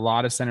playing a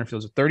lot of center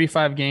fields.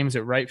 35 games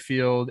at right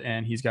field,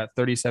 and he's got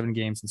 37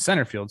 games in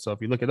center field. So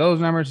if you look at those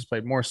numbers, he's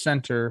played more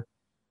center.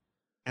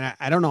 And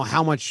I don't know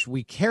how much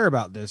we care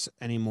about this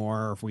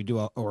anymore, or if we do,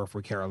 or if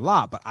we care a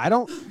lot, but I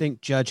don't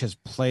think Judge has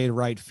played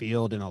right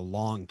field in a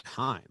long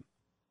time.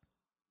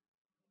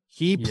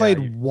 He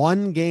played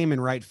 1 game in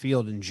right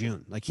field in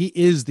June. Like he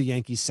is the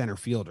Yankees center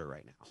fielder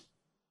right now.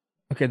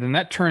 Okay, then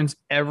that turns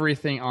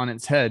everything on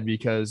its head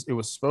because it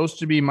was supposed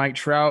to be Mike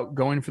Trout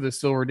going for the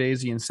Silver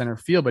Daisy in center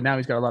field, but now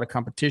he's got a lot of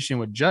competition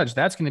with Judge.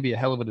 That's going to be a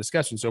hell of a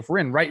discussion. So if we're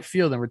in right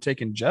field and we're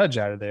taking Judge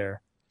out of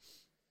there,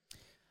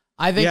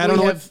 I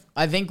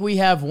think we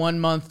have 1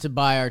 month to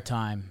buy our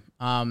time.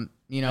 I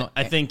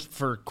think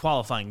for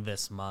qualifying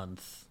this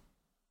month.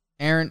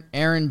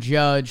 Aaron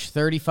Judge,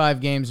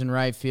 35 games in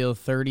right field,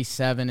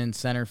 37 in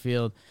center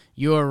field.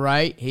 You are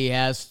right. He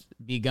has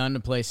begun to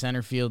play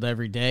center field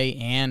every day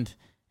and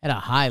at a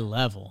high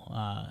level.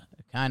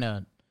 Kind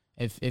of,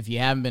 if you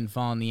haven't been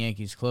following the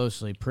Yankees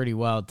closely, pretty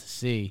wild to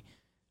see.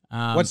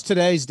 What's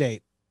today's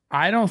date?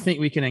 I don't think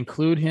we can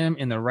include him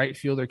in the right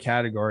fielder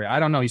category. I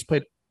don't know. He's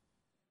played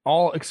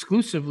all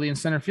exclusively in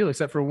center field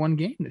except for 1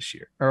 game this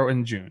year or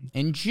in June.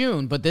 In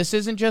June, but this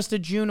isn't just a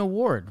June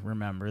award,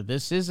 remember.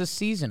 This is a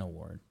season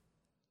award.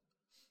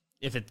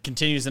 If it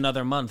continues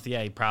another month,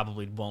 he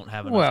probably won't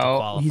have enough to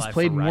qualify. He's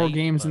played for more right,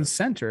 games in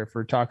center if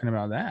we're talking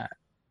about that.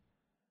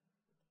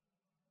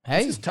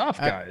 Hey, this is tough,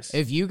 guys.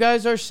 If you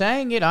guys are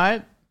saying it,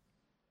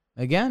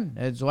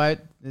 it's why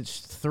it's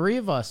 3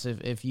 of us.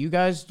 If you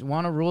guys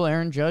want to rule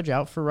Aaron Judge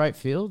out for right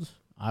field,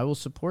 I will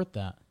support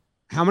that.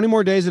 How many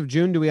more days of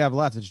June do we have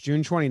left? It's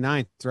June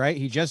 29th, right?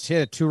 He just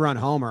hit a 2-run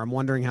homer. I'm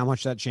wondering how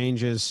much that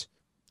changes.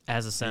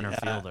 As a center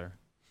fielder.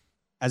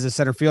 As a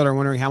center fielder, I'm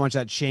wondering how much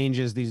that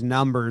changes these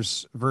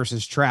numbers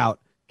versus Trout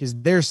because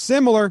they're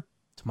similar.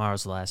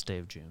 Tomorrow's the last day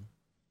of June.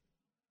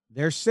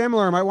 They're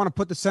similar. I might want to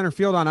put the center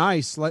field on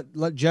ice. Let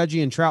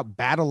Judgy and Trout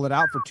battle it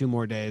out for 2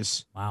 more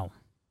days. Wow.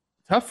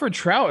 Tough for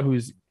Trout,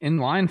 who's in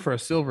line for a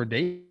Silver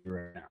Daisy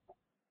right now.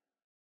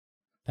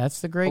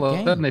 That's the great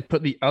game. Then they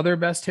put the other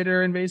best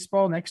hitter in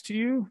baseball next to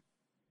you.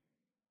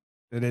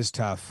 It is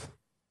tough.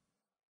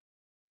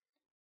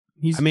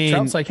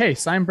 Trout's like, hey,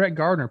 sign Brett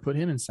Gardner, put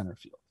him in center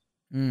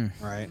field.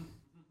 Right.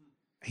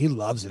 He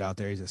loves it out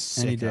there. He's a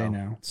sicko. Any day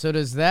now. So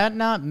does that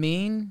not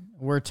mean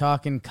we're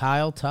talking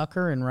Kyle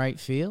Tucker in right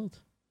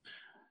field?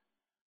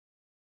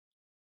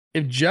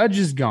 If Judge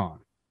is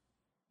gone,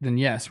 then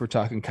yes, we're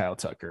talking Kyle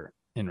Tucker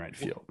in right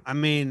field. I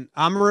mean,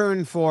 I'm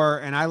rooting for,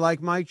 and I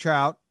like Mike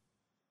Trout,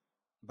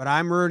 but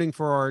I'm rooting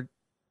for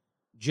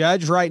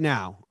Judge right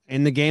now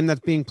in the game that's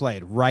being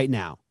played right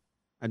now.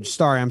 I'm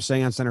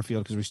saying on center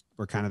field because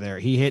we're kind of there.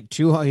 He hit a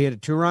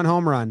 2-run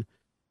home run,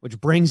 which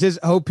brings his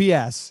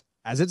OPS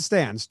as it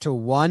stands to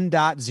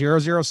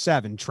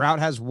 1.007. Trout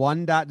has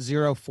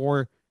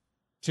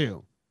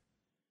 1.042.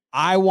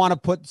 I want to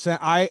put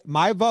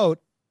my vote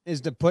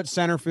is to put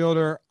center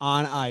fielder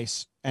on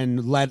ice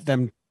and let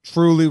them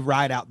truly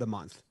ride out the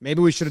month.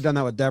 Maybe we should have done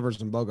that with Devers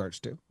and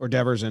Bogarts too, or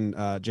Devers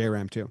and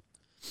J-Ram too.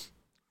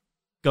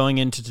 Going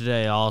into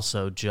today,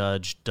 also,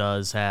 Judge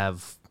does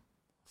have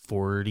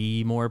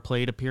 40 more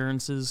plate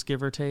appearances,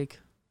 give or take.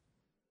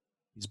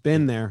 He's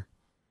been there.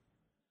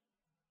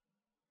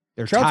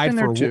 They're Trout's tied been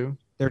for there too.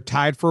 They're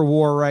tied for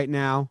WAR right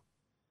now.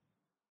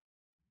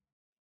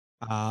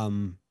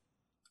 I'm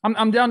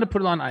down to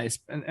put it on ice,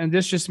 and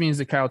this just means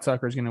that Kyle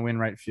Tucker is going to win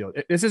right field.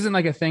 This isn't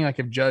like a thing like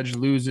if Judge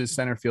loses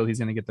center field, he's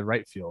going to get the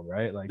right field,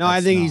 right? Like, no,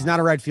 I think he's not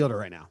a right fielder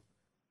right now.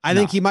 I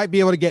think he might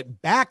be able to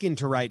get back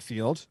into right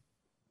field,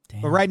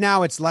 but right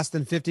now it's less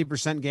than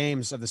 50%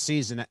 games of the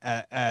season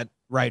at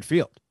right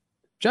field.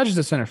 Judge is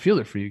a center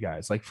fielder for you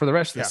guys, like for the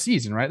rest of the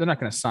season, right? They're not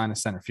going to sign a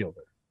center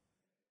fielder.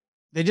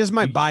 They just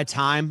might buy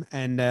time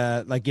and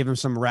like give him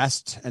some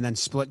rest and then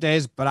split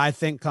days. But I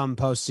think come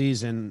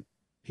postseason,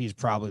 he's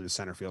probably the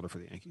center fielder for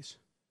the Yankees.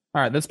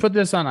 All right, let's put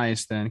this on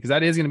ice then, because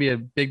that is going to be a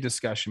big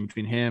discussion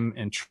between him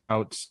and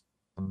Trout.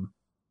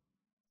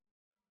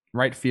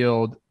 Right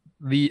field,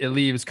 it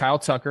leaves Kyle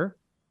Tucker,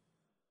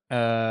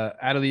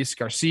 Adolis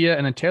Garcia,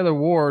 and then Taylor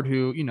Ward,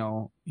 who,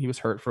 he was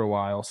hurt for a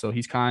while. So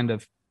he's kind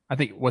of, I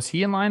think, was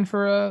he in line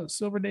for a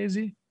Silver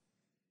Daisy?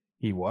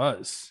 He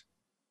was.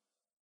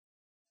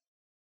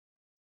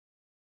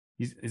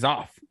 He's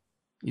off.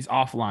 He's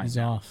offline. He's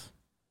off.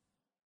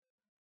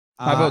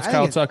 My vote's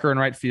Kyle Tucker in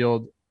right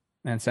field,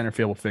 and center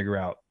field will figure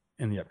out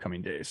in the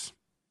upcoming days.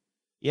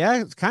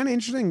 Yeah, it's kind of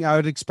interesting. I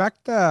would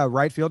expect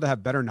right field to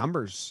have better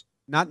numbers.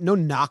 No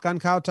knock on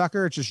Kyle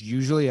Tucker. It's just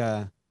usually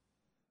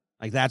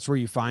that's where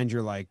you find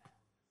your $1,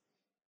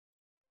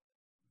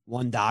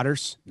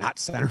 not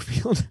center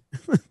field.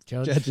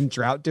 Judge and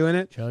Trout doing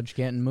it. Judge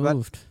getting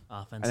moved.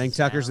 I think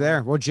Tucker's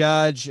there. Well,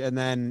 Judge, and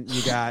then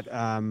you got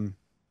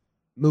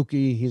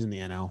Mookie. He's in the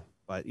NL,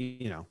 but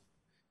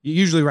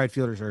usually right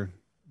fielders are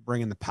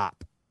bringing the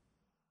pop.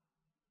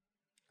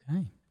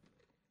 Okay.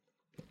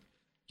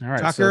 All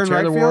right. Tucker so in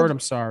Taylor right Ward, field? I'm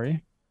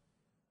sorry.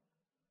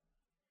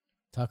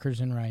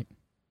 Tucker's in right.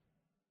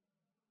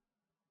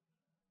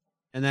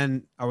 And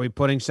then are we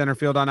putting center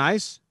field on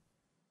ice?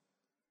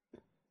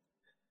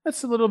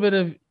 That's a little bit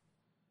of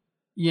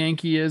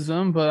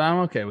Yankeeism, but I'm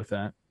okay with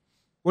that.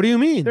 What do you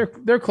mean?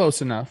 They're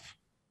close enough.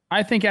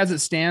 I think as it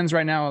stands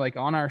right now, like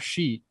on our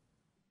sheet,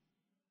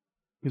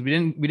 because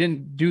we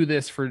didn't do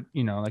this for,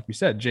 like we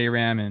said,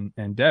 J-Ram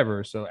and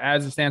Devers. So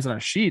as it stands on our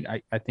sheet,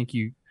 I think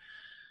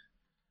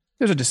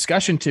there's a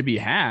discussion to be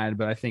had,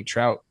 but I think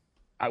Trout,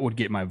 I would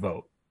get my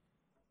vote.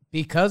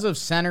 Because of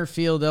center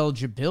field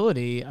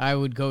eligibility, I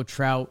would go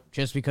Trout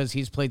just because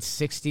he's played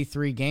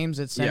 63 games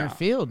at center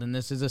field, and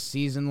this is a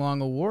season-long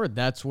award.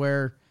 That's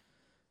where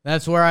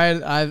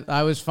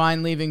I was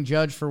fine leaving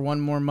Judge for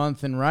one more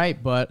month in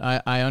right, but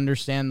I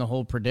understand the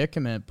whole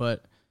predicament.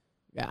 But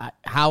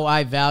how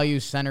I value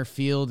center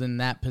field in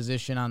that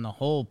position on the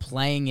whole,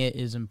 playing it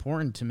is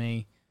important to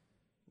me,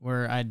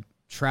 where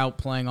Trout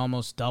playing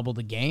almost double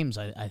the games,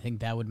 I think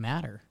that would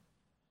matter.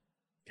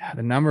 Yeah,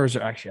 the numbers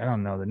are actually, I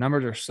don't know. The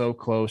numbers are so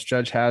close.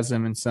 Judge has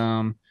them in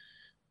some.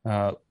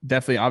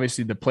 Definitely,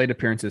 obviously, the plate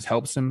appearances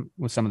helps him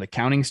with some of the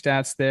counting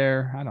stats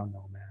there. I don't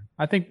know, man.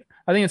 I think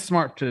it's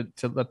smart to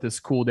let this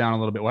cool down a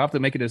little bit. We'll have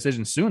to make a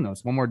decision soon, though.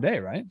 It's one more day,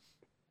 right?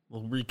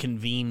 We'll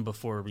reconvene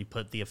before we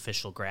put the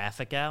official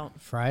graphic out.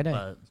 Friday.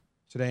 But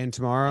Today and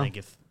tomorrow. I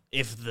think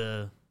if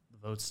the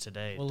votes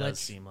today, it does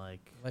seem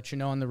like. Let you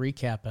know on the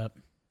recap app.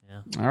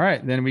 Yeah. All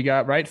right. Then we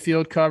got right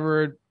field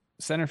covered.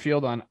 Center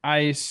field on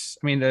ice.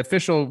 I mean, the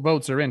official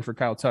votes are in for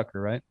Kyle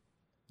Tucker, right?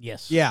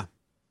 Yes. Yeah.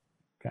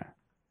 Okay.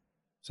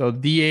 So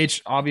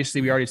DH,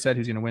 obviously, we already said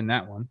who's going to win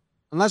that one.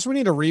 Unless we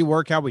need to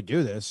rework how we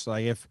do this.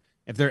 Like if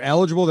they're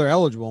eligible,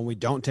 and we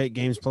don't take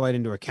games played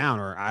into account,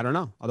 or I don't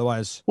know.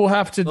 Otherwise, we'll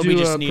have to do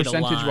a need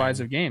percentage-wise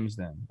of games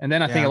then. And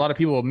then I think a lot of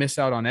people will miss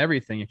out on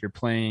everything if you're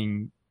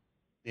playing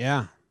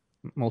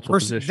multiple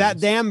positions. That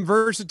damn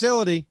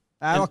versatility.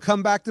 That'll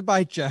come back to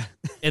bite you.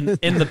 in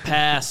the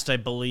past, I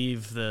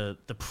believe the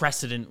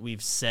precedent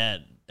we've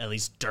set, at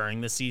least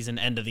during the season,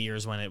 end of the year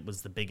is when it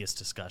was the biggest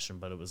discussion.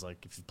 But it was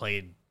like if you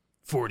played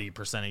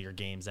 40% of your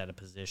games at a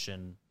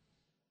position,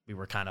 we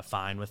were kind of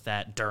fine with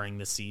that during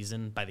the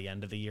season. By the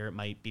end of the year, it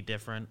might be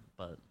different,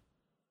 but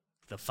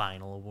the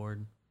final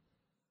award.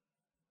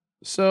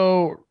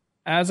 So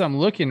as I'm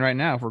looking right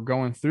now, if we're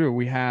going through,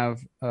 we have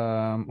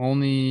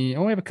only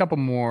we have a couple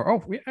more.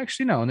 Oh, we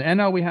actually no. In the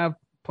NL, we have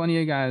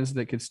plenty of guys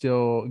that could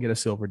still get a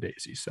silver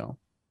daisy. So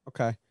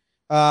Okay.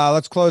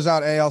 Let's close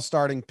out AL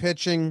starting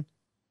pitching.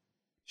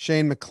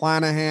 Shane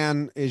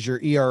McClanahan is your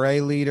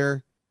ERA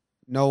leader.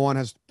 No one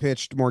has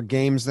pitched more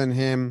games than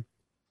him.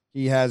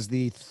 He has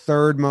the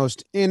third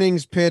most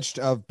innings pitched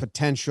of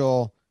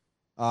potential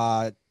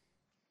pedal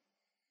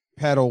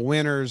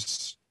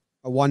winners,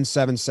 a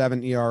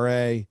 1.77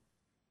 ERA,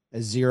 a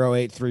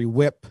 0.83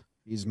 whip.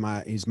 He's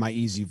my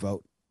easy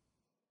vote.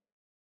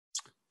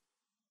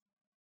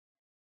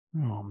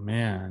 oh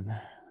man.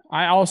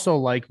 I also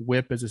like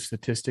whip as a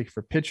statistic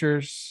for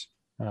pitchers.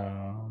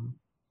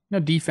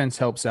 Defense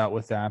helps out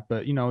with that,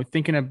 but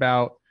thinking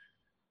about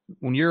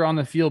when you're on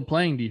the field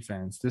playing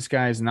defense, this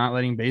guy is not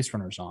letting base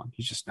runners on.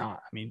 He's just not.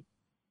 I mean,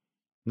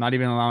 not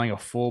even allowing a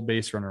full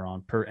base runner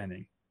on per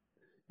inning.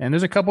 And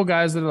there's a couple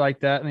guys that are like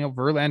that.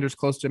 Verlander's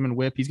close to him in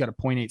whip. He's got a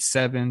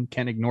 0.87.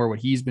 Can't ignore what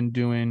he's been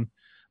doing.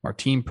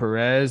 Martin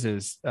Perez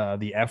is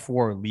the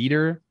F4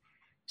 leader.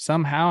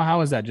 Somehow,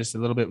 how is that? Just a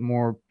little bit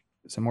more,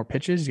 some more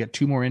pitches. He's got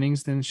 2 more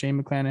innings than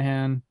Shane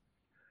McClanahan.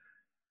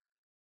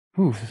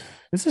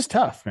 This is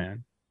tough,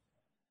 man.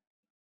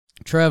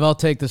 Trev, I'll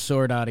take the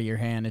sword out of your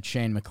hand. It's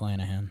Shane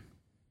McClanahan.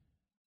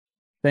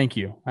 Thank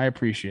you. I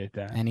appreciate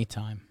that.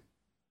 Anytime.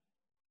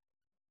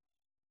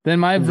 Then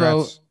my Congrats.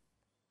 vote,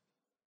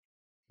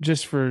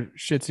 just for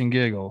shits and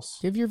giggles.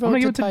 Give your vote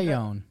to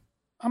Tyone.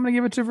 I'm going to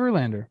give it to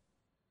Verlander.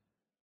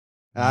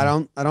 I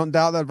don't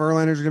doubt that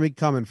Verlander's going to be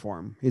coming for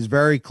him. He's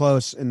very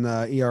close in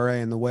the ERA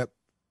and the whip.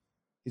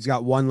 He's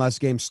got 1 less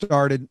game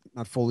started.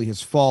 Not fully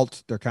his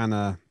fault. They're kind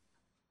of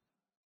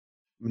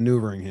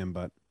maneuvering him,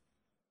 but.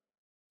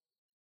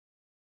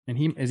 And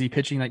is he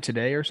pitching like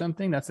today or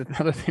something? That's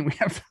another thing we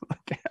have to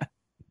look at.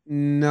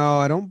 No,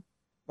 I don't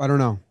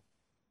know.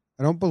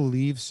 I don't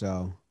believe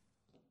so.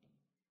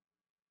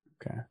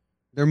 Okay.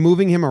 They're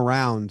moving him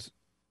around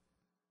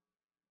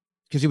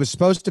because he was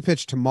supposed to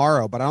pitch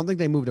tomorrow, but I don't think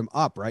they moved him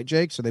up, right,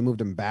 Jake? So they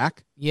moved him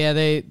back. Yeah,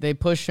 they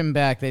pushed him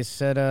back. They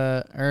said,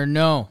 or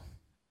no.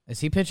 Is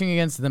he pitching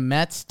against the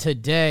Mets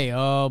today?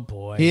 Oh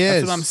boy. He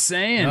is. That's what I'm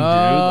saying, dude.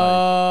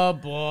 Oh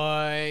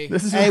boy.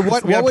 This is Hey,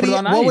 what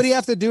would he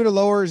have to do to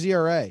lower his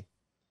ERA?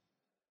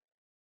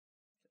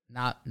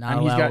 Not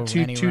and he's got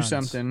 2.2 something.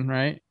 something,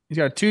 right? He's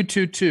got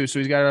 2.22, so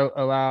he's got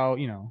to allow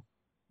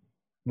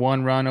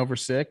 1 run over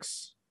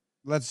 6.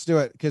 Let's do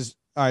it because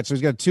all right. So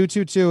he's got a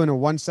 2.22 and a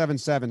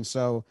 1.77.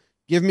 So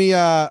give me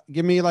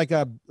like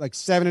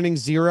 7 innings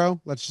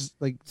 0. Let's just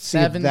like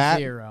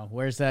 7-0.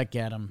 Where's that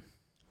get him?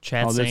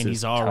 Chad's saying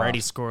he's already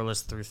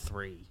scoreless through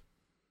 3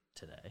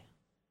 today.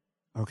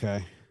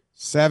 Okay.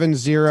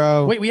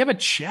 7-0. Wait, we have a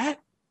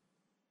chat?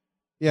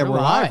 Yeah, we're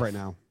live right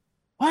now.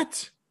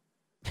 What?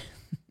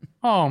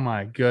 Oh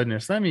my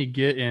goodness. Let me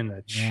get in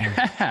the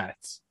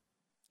chat.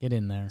 Get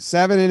in there.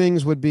 7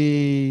 innings would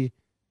be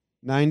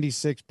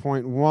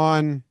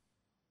 96.1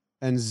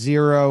 and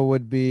 0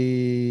 would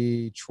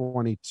be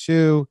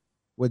 22.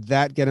 Would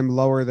that get him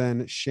lower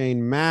than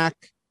Shane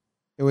Mack?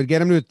 It would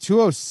get him to a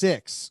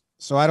 206.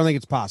 So I don't think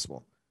it's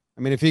possible.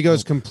 I mean, if he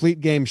goes complete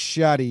game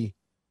shutty,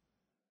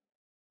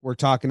 we're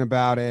talking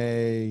about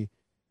a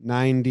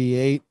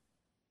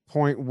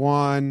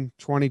 98.1,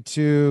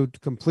 22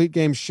 complete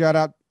game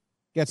shutout,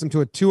 gets him to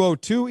a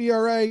 202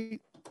 ERA.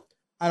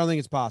 I don't think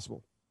it's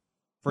possible.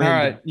 All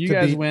right, you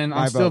guys win.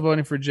 I'm still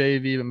voting for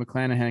JV, but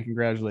McClanahan,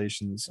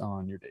 congratulations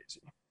on your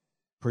daisy.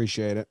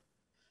 Appreciate it.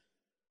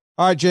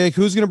 All right, Jake,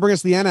 who's going to bring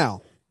us the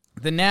NL?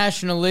 The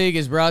National League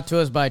is brought to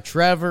us by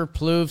Trevor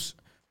Plouffe.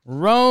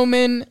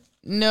 Roman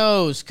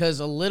knows, because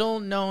a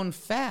little known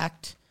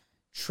fact,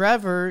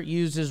 Trevor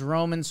uses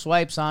Roman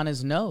swipes on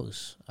his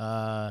nose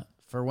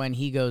for when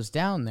he goes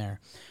down there.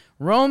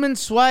 Roman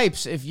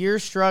swipes, if you're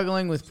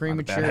struggling with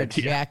premature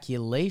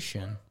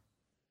ejaculation,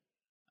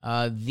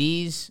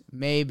 these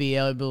may be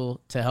able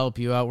to help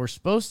you out. We're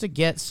supposed to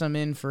get some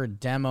in for a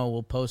demo.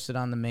 We'll post it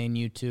on the main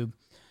YouTube.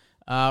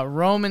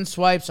 Roman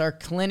swipes are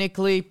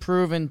clinically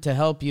proven to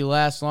help you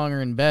last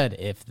longer in bed,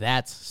 if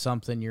that's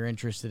something you're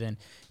interested in.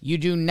 You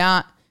do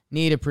not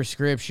need a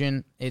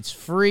prescription. It's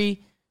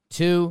free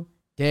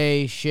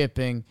 2-day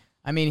shipping.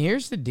 I mean,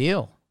 here's the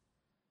deal.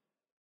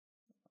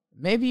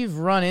 Maybe you've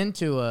run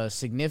into a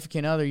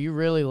significant other you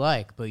really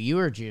like, but you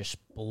are just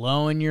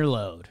blowing your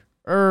load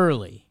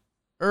early.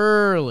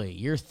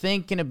 You're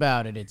thinking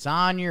about it. It's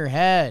on your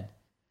head.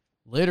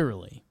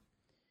 Literally.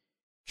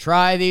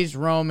 Try these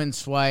Roman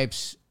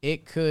swipes.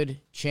 It could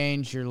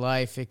change your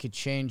life. It could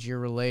change your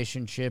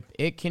relationship.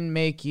 It can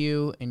make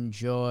you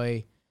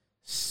enjoy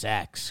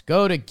sex.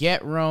 Go to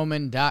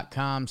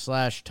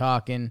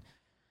GetRoman.com/talking.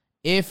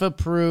 If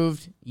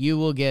approved, you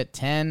will get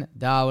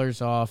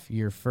 $10 off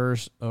your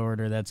first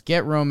order. That's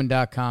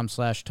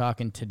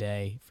GetRoman.com/talking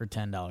today for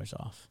 $10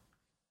 off.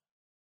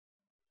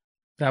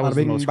 That was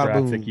the most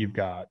graphic you've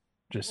got,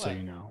 just so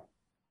you know.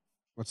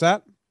 What's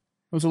that?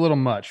 It was a little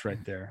much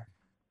right there.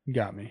 You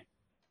got me.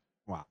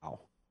 Wow.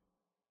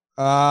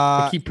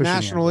 Keep pushing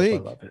National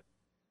League. I love it.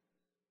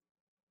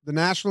 the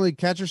National League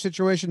catcher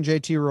situation,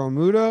 JT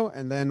Realmuto,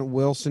 and then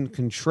Wilson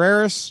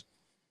Contreras.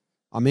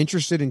 I'm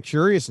interested and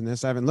curious in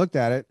this. I haven't looked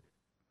at it.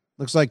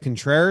 Looks like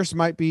Contreras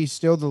might be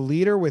still the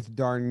leader with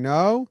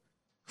d'Arnaud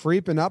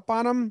creeping up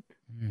on him.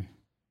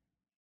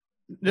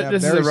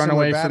 This is a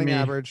runaway for me.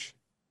 Average.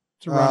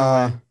 It's a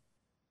runaway.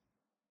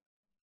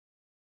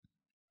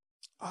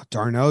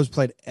 d'Arnaud's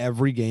played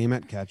every game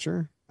at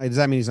catcher. Does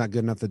that mean he's not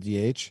good enough at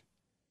DH?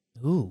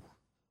 Ooh.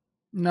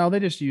 No, they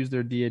just use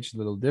their DH a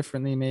little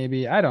differently,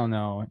 maybe. I don't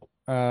know.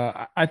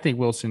 I think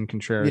Wilson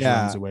Contreras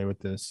runs away with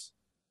this.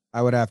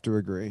 I would have to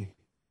agree.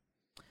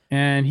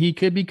 And he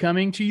could be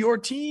coming to your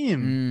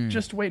team.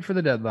 Just wait for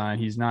the deadline.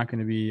 He's not going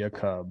to be a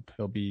Cub.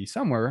 He'll be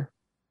somewhere.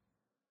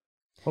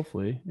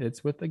 Hopefully,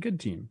 it's with a good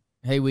team.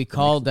 Hey, we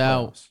called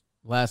out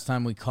last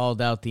time. We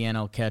called out the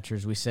NL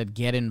catchers. We said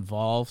get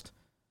involved.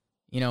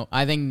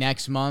 I think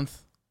next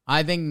month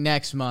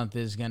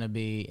is going to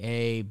be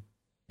a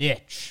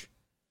bitch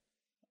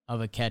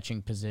of a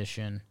catching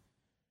position.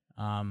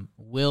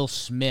 Will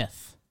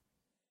Smith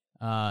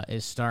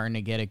is starting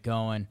to get it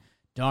going.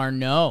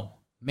 d'Arnaud.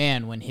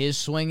 Man, when his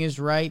swing is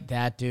right,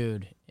 that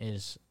dude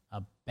is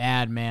a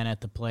bad man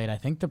at the plate. I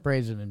think the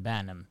Braves have been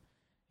batting him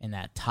in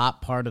that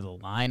top part of the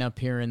lineup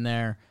here and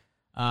there.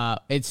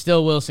 It's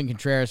still Wilson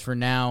Contreras for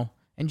now.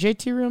 And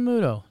JT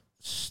Realmuto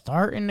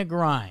starting to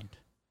grind.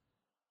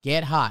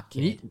 Get hot,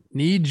 kid.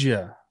 Need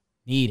you.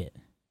 Need it.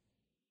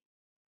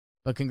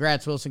 But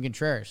congrats, Wilson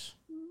Contreras.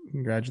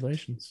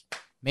 Congratulations.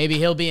 Maybe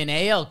he'll be an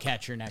AL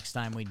catcher next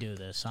time we do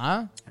this,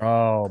 huh?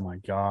 Oh, my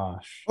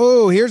gosh.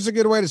 Oh, here's a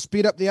good way to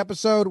speed up the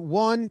episode.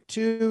 1,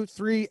 2,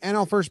 3,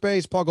 NL first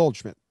base, Paul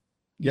Goldschmidt.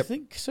 You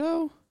think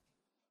so?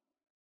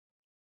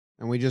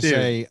 And we just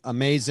say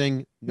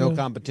amazing, no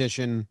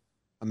competition.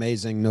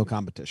 Amazing, no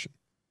competition.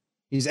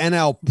 He's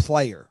NL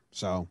player,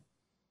 so.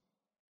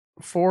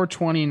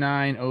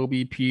 429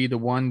 OBP, the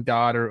one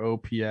daughter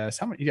OPS.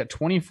 How many? You got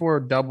 24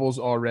 doubles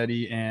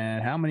already,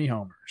 and how many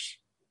homers?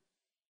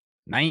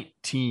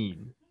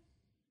 19.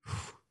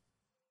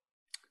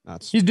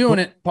 He's doing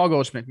it. Paul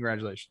Goldschmidt,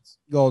 congratulations.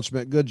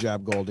 Goldschmidt, good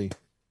job, Goldie.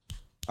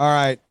 All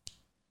right.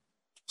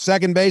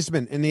 Second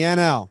baseman in the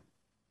NL.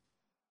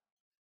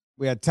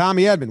 We had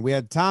Tommy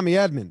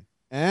Edman.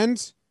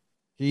 And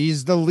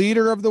he's the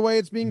leader of the way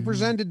it's being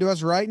presented to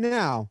us right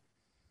now.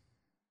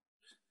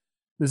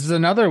 This is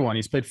another one.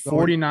 He's played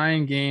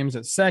 49 games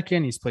at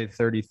second. He's played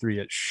 33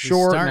 at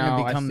short. He's starting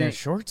to become their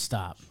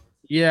shortstop.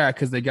 Yeah,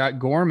 because they got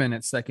Gorman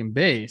at second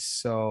base.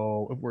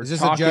 So if we're is this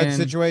talking, a Judge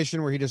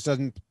situation where he just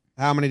doesn't?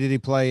 How many did he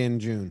play in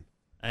June?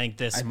 I think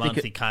this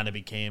month he kind of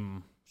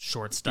became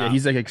shortstop. Yeah,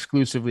 he's like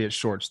exclusively at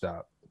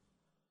shortstop.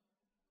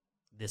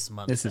 This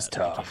month. This is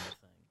tough.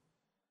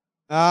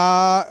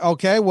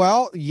 Okay.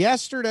 Well,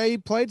 yesterday he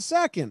played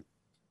second.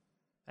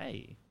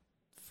 Hey.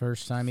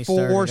 First time he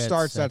started 4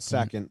 starts at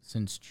second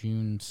since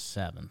June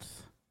 7th.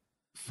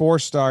 4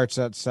 starts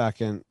at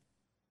second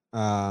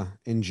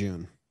in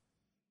June.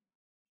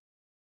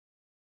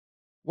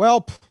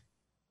 Well,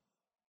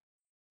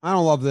 I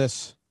don't love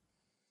this.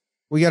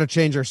 We got to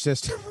change our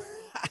system.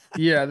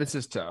 Yeah, this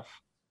is tough.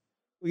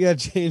 We got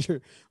to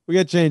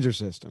change our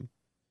system.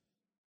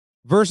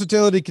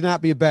 Versatility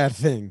cannot be a bad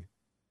thing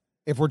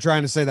if we're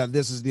trying to say that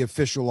this is the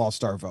official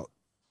all-star vote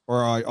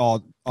or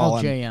all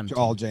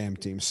JM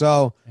team.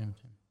 So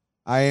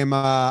I'm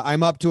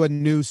up to a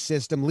new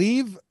system.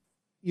 Leave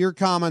your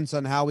comments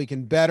on how we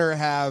can better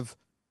have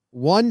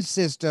one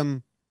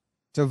system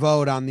to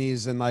vote on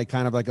these and like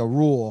kind of like a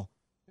rule,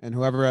 and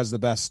whoever has the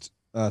best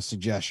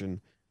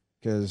suggestion,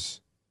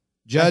 because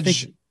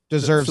Judge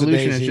deserves the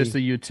solution a daisy. Is just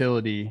a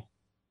utility.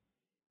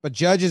 But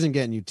Judge isn't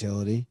getting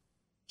utility.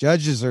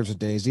 Judge deserves a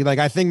daisy. Like,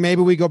 I think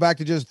maybe we go back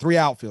to just 3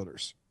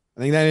 outfielders.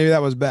 I think that maybe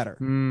that was better.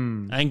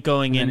 I think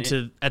going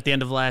into at the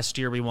end of last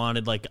year, we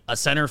wanted like a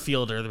center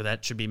fielder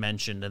that should be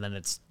mentioned, and then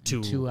it's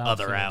two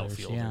other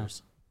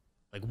outfielders.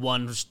 Yeah. Like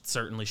one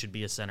certainly should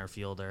be a center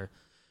fielder.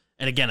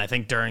 And again, I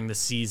think during the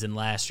season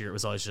last year, it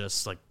was always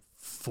just like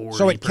 40%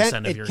 so of your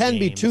games. It can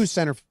be 2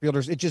 center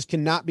fielders. It just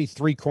cannot be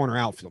 3 corner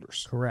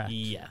outfielders. Correct.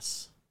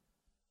 Yes.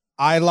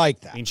 I like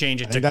that. You can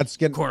change it I think that's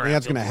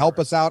going to help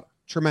us out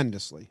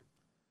tremendously.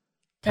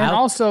 And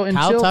also,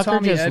 until Kyle Tucker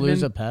Tommy just Edman,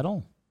 lose a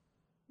pedal.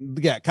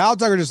 Yeah, Kyle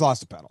Tucker just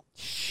lost a pedal.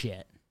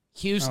 Shit.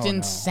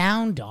 Houston,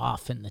 sound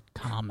off in the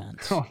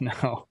comments. Oh,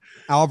 no.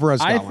 Alvarez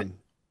got one.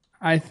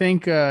 I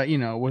think,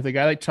 with a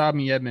guy like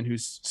Tommy Edman,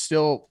 who's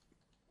still,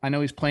 I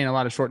know he's playing a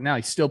lot of short now.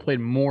 He's still played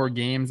more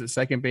games at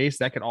second base.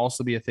 That could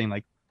also be a thing.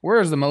 Like,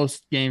 where's the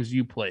most games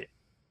you played?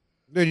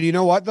 Dude, you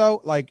know what,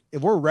 though? Like,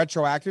 if we're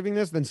retroactiving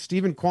this, then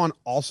Stephen Kwan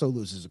also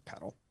loses a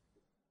pedal.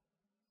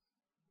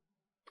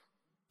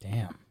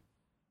 Damn.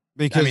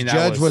 Because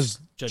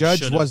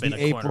Judge was the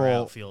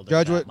April.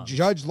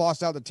 Judge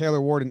lost out to Taylor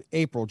Ward in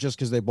April just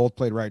because they both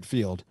played right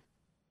field.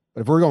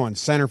 But if we're going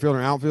center fielder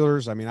and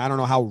outfielders, I mean, I don't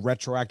know how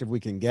retroactive we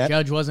can get.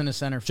 Judge wasn't a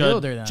center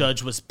fielder then.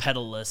 Judge was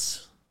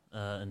pedalless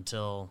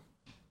until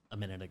a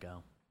minute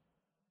ago.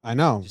 I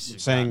know.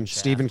 Saying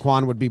Stephen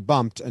Kwan would be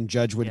bumped and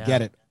Judge would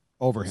get it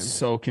over him.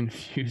 So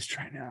confused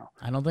right now.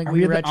 I don't think Are we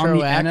we on the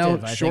retroactive.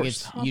 NL I think it's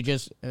shortstop? you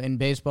just in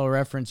Baseball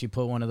Reference you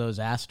put one of those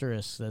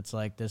asterisks that's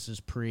like this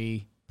is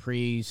pre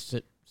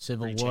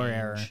Civil War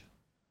era. Pre-change.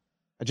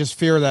 I just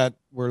fear that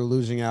we're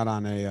losing out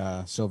on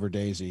a Silver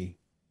Daisy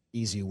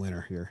easy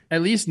winner here.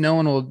 At least no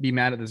one will be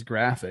mad at this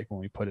graphic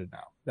when we put it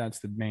out. That's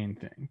the main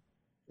thing.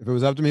 If it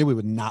was up to me, we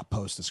would not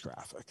post this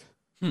graphic.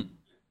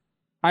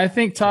 I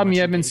think Tommy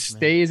much Edmonds engagement.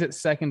 stays at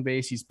second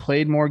base. He's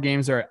played more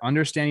games there. I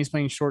understand he's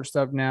playing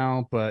shortstop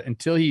now, but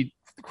until he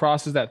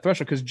crosses that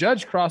threshold, because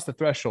Judge crossed the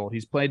threshold,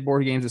 he's played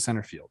more games at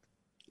center field.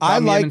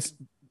 Tommy Edmonds-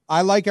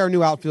 I like our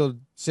new outfield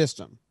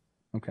system.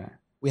 Okay.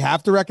 We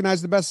have to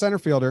recognize the best center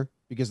fielder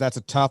because that's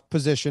a tough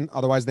position.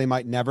 Otherwise, they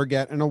might never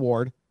get an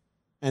award.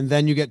 And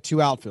then you get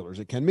two outfielders.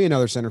 It can be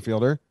another center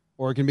fielder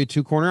or it can be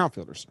two corner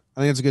outfielders.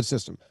 I think it's a good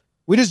system.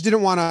 We just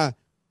didn't want to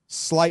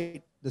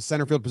slight the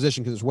center field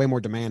position because it's way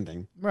more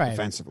demanding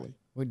defensively.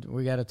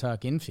 We got to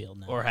talk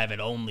infield now. Or have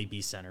it only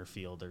be center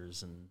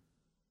fielders and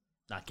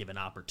not give an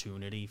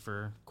opportunity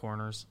for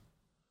corners.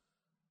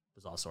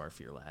 Was also our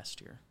fear last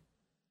year.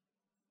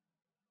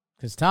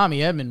 Because Tommy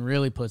Edman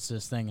really puts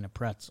this thing in a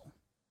pretzel.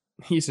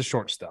 He's a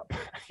shortstop.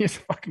 He's a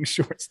fucking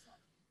shortstop.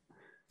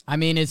 I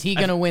mean, is he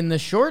going to win the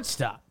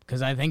shortstop?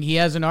 Because I think he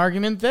has an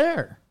argument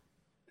there.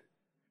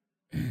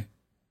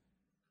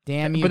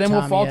 Damn you, But then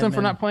we'll Tommy fault him for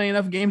Edman. not playing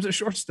enough games at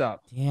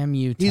shortstop. Damn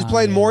you, He's Tommy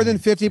played more than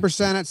Edman.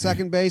 50% at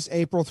second base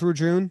April through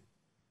June.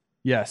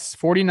 Yes,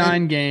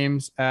 49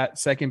 games at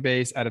second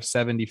base out of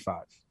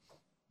 75.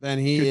 Then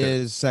he Good.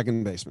 is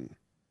second baseman.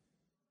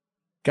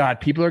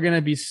 God, people are going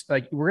to be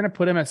like, we're going to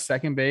put him at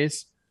second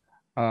base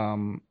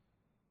on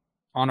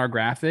our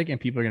graphic, and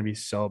people are going to be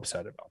so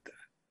upset about that.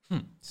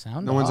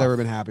 Sound No one's off. ever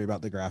been happy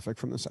about the graphic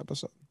from this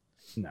episode.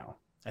 No.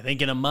 I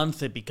think in a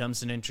month it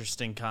becomes an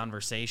interesting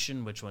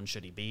conversation. Which one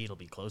should he be? It'll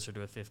be closer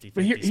to a 50-50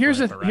 But here's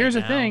split, the but right here's the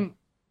now- thing.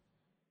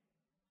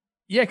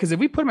 Yeah, because if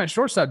we put him at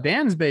shortstop,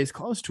 Dan's base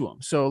close to him.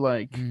 So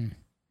like Mm.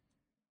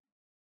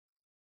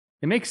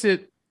 it makes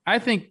it, I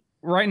think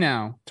right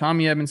now,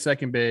 Tommy Evans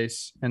second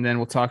base, and then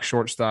we'll talk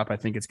shortstop. I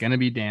think it's gonna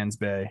be Dan's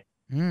Bay.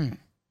 Mm.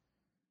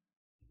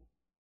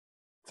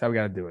 That's how we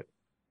gotta do it.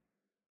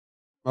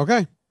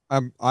 Okay.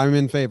 I'm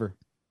in favor.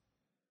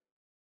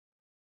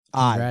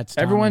 Congrats,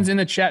 Tommy. Everyone's in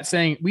the chat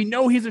saying, we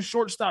know he's a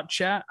shortstop,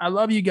 chat. I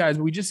love you guys.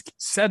 But we just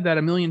said that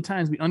a million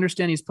times. We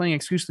understand he's playing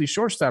exclusively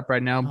shortstop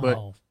right now, but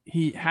Oh,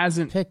 he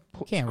hasn't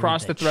can't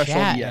crossed read the threshold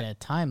chat yet. at a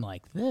time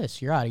like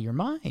this. You're out of your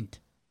mind.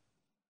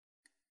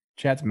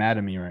 Chat's mad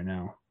at me right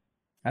now.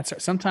 That's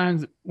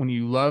sometimes when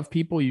you love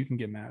people, you can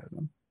get mad at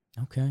them.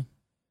 Okay.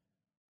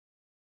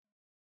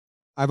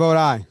 I vote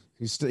aye.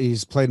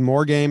 He's played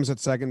more games at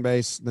second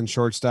base than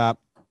shortstop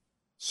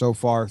so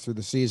far through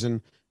the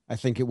season. I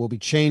think it will be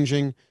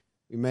changing.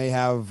 We may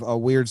have a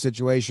weird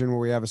situation where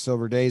we have a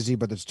Silver Daisy,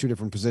 but there's two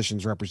different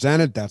positions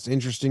represented. That's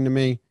interesting to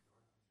me.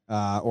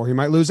 Or he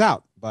might lose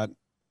out. But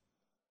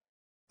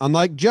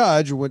unlike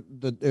Judge,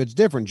 it's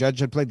different. Judge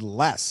had played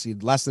less.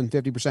 He'd less than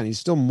 50%. He's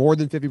still more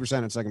than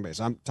 50% at second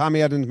base.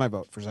 Tommy Edmonds, my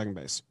vote for second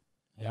base.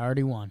 I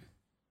already won.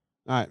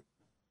 All right.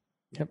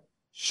 Yep.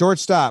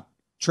 Shortstop.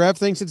 Trev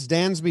thinks it's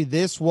Dansby.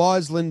 This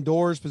was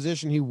Lindor's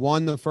position. He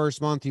won the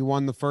first month. He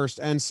won the first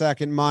and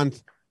second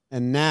month.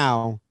 And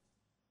now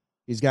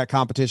he's got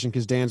competition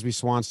because Dansby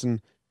Swanson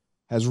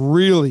has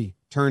really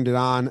turned it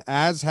on,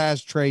 as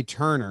has Trey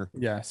Turner.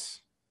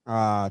 Yes.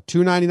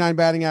 299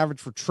 batting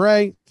average for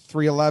Trey,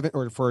 311,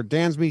 or for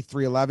Dansby,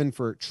 311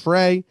 for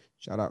Trey.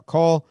 Shout out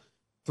Cole.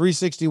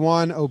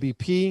 361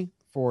 OBP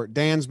for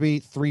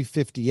Dansby,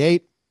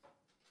 358.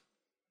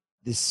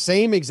 The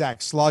same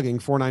exact slugging,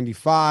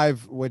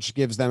 495, which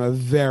gives them a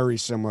very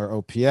similar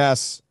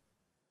OPS.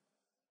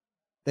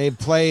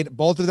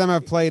 Both of them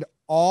have played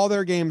all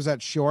their games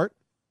at short.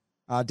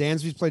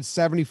 Dansby's played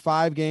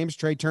 75 games.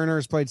 Trey Turner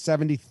has played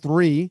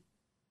 73.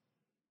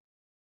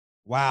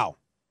 Wow.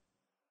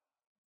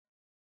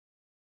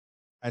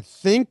 I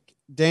think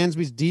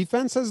Dansby's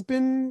defense has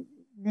been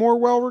more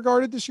well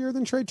regarded this year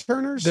than Trey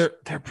Turner's. They're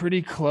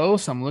pretty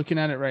close. I'm looking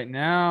at it right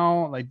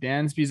now. Like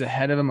Dansby's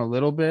ahead of him a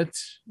little bit,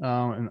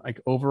 in like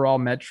overall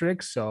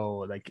metrics.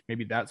 So like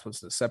maybe that's what's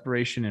the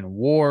separation in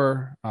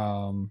WAR.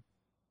 Kind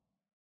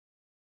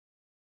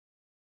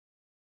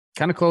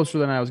of closer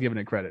than I was giving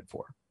it credit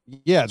for.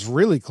 Yeah, it's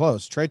really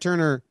close. Trey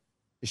Turner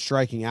is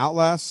striking out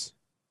less.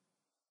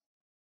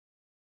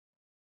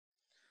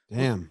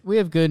 Damn. We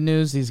have good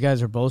news. These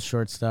guys are both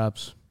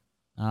shortstops.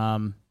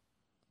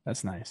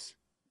 That's nice.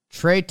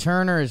 Trey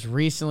Turner has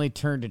recently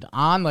turned it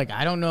on. Like,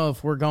 I don't know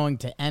if we're going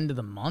to end of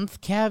the month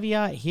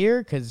caveat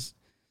here because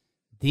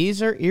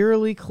these are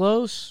eerily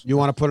close. You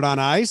want to put it on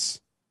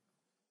ice?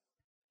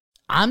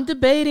 I'm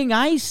debating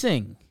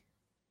icing.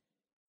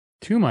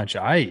 Too much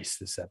ice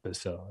this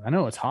episode. I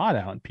know it's hot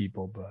out in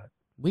people, but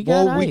We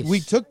got Well, ice.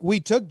 we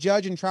took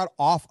Judge and Trout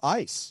off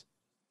ice.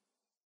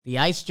 The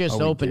ice just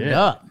we opened did.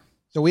 up.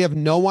 So we have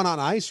no one on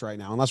ice right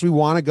now, unless we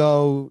want to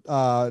go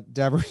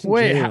Devers. and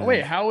wait,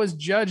 Jalen. how is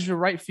Judge a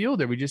right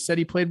fielder? We just said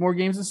he played more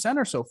games in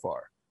center so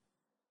far.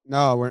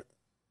 No,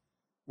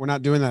 we're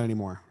not doing that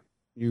anymore.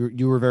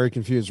 You were very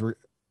confused.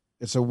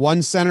 It's a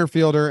one center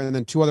fielder and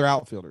then two other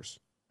outfielders.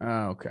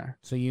 Oh, okay.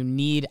 So you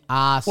need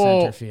a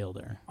center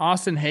fielder.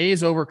 Austin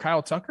Hayes over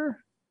Kyle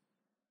Tucker?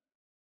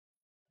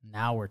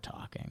 Now we're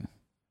talking.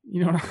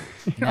 You know,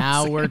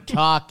 Now we're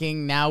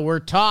talking. Now we're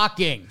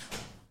talking.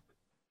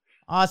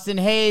 Austin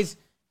Hayes,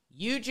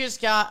 you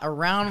just got a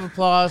round of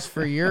applause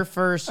for your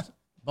first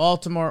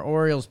Baltimore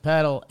Orioles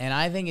pedal, and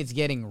I think it's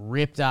getting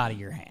ripped out of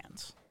your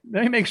hands.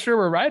 Let me make sure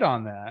we're right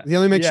on that.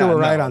 Let me make sure we're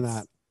right on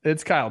that.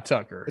 It's Kyle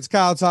Tucker. It's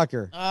Kyle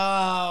Tucker.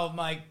 Oh,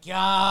 my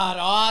God,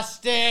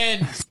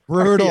 Austin.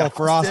 Brutal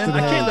for Austin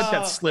I can't Hayes. let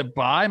that slip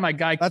by. My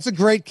guy. That's a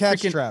great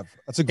catch, Freaking Trev.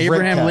 That's a great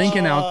Abraham catch.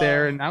 Lincoln out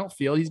there in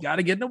outfield. He's got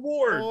to get an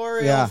award.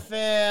 Oriole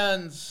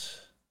fans,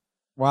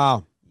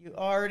 Wow. you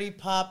already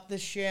popped the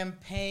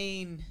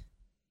champagne.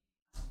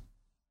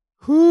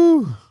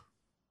 Whew.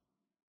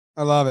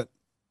 I love it.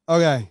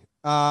 Okay.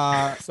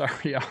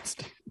 Sorry,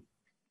 Austin.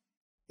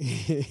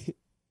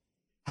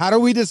 How do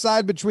we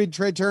decide between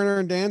Trey Turner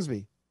and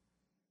Dansby?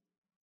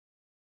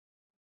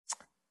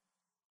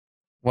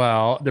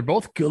 Well, they're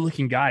both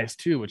good-looking guys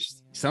too, which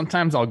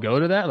sometimes I'll go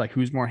to that. Like,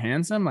 who's more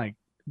handsome? Like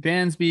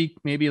Dansby,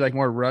 maybe like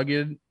more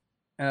rugged,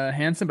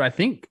 handsome. But I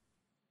think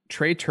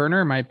Trey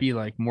Turner might be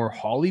like more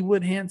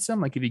Hollywood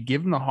handsome. Like if you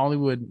give him the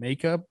Hollywood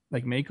makeup,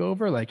 like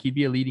makeover, like he'd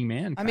be a leading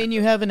man. I mean,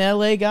 you have an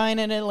LA guy and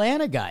an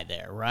Atlanta guy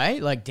there,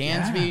 right? Like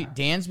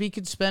Dansby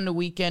could spend a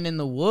weekend in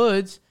the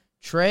woods.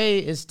 Trey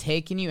is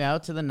taking you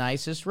out to the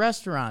nicest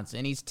restaurants,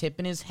 and he's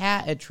tipping his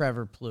hat at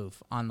Trevor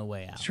Plouffe on the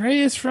way out.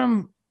 Trey is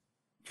from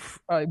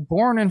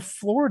born in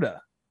Florida.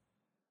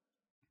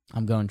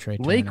 I'm going Trey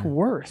Turner. Lake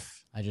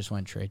Worth. I just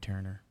went Trey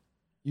Turner.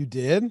 You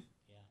did?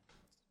 Yeah.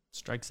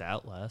 Strikes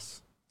out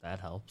less. That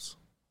helps.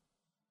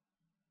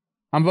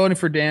 I'm voting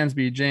for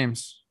Dansby,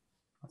 James.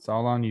 That's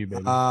all on you,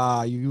 baby.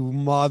 You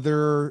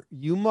mother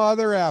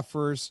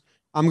effers.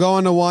 I'm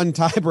going to one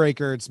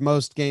tiebreaker. It's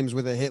most games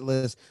with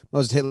a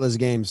most hitless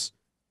games.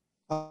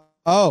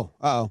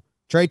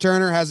 Trey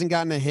Turner hasn't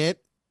gotten a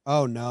hit.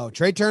 Oh no.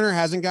 Trey Turner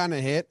hasn't gotten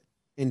a hit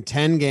in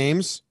 10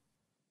 games.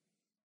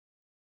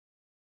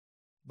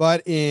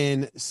 But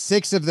in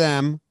 6 of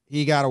them,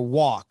 he got a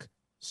walk.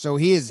 So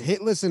he is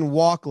hitless and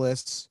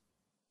walkless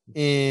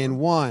in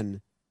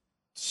 1,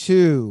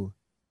 2,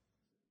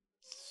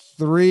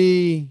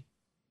 3.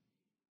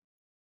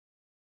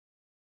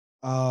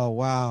 Oh,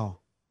 wow.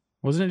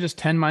 Wasn't it just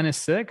 10 minus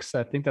 6?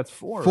 I think that's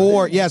 4.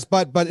 4, right? yes,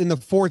 but in the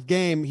 4th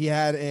game, he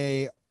had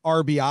a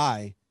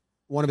RBI.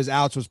 One of his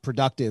outs was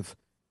productive.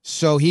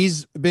 So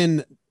he's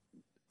been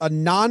a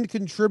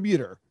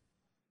non-contributor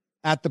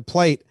at the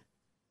plate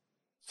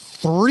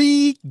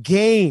 3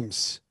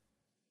 games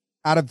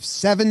out of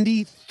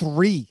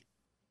 73.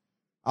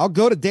 I'll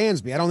go to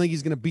Dansby. I don't think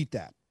he's going to beat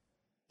that.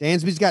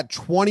 Dansby's got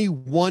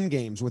 21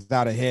 games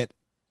without a hit.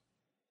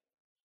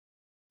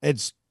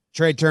 It's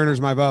Trey Turner's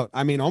my vote.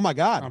 I mean, oh my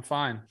God. I'm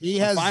fine. He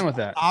has fine with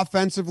that.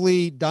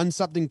 Offensively done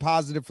something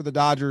positive for the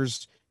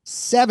Dodgers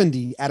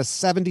 70 out of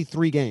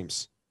 73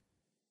 games.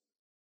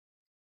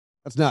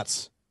 That's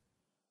nuts.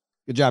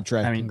 Good job,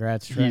 Trey. I mean,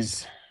 Congrats, Trey.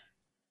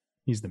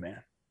 He's the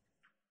man.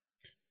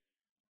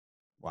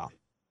 Wow.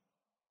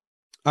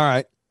 All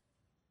right.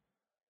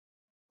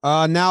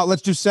 Now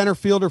let's do center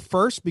fielder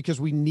first because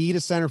we need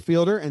a center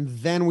fielder, and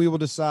then we will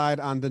decide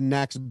on the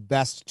next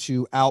best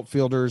 2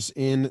 outfielders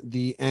in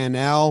the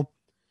NL.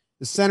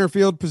 The center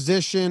field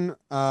position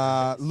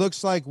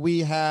looks like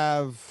we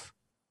have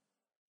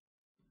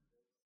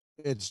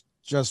it's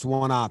just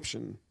one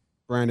option.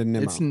 Brandon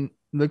Nimmo.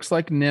 Looks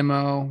like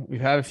Nimmo. We've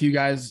had a few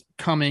guys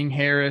coming.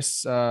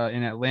 Harris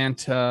in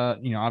Atlanta,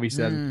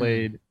 obviously hasn't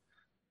played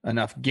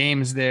enough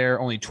games there,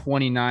 only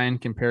 29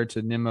 compared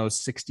to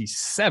Nimmo's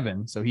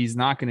 67. So he's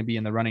not going to be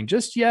in the running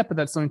just yet, but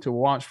that's something to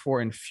watch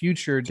for in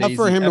future days. Tough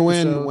for him to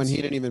win when he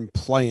didn't even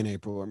play in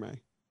April or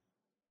May.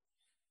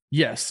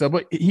 Yes. So,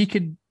 but he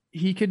could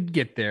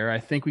get there. I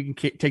think we can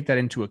take that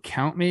into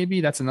account.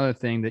 Maybe that's another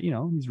thing that,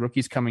 these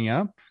rookies coming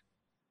up,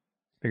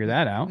 figure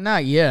that out.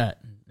 Not yet.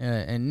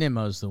 And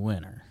Nimmo's the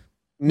winner.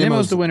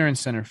 Nimmo's the winner in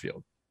center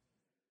field.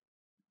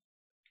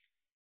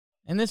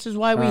 And this is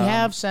why we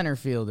have center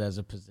field as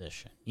a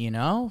position.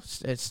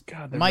 It's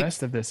God. The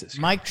rest of this is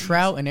Mike crazy.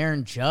 Trout and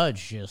Aaron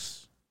Judge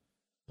just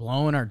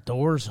blowing our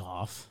doors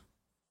off.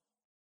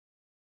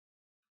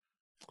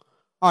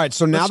 All right,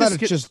 so now that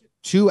it's just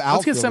 2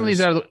 outfielders. Let's get some of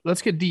these out of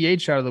let's get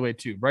DH out of the way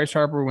too. Bryce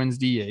Harper wins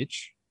DH.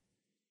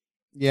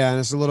 Yeah, and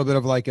it's a little bit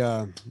of like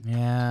a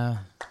Yeah.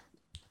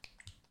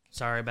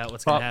 Sorry about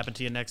what's going to happen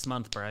to you next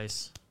month,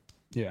 Bryce.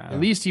 Yeah, at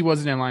least he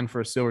wasn't in line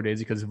for a Silver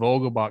Daisy because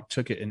Vogelbach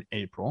took it in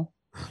April.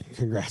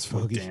 Congrats,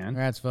 Fogey. Dan.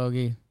 Congrats,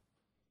 Fogey.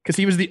 Because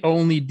he was the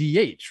only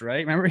DH, right?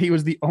 Remember, he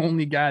was the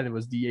only guy that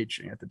was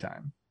DHing at the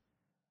time.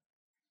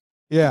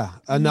 Yeah,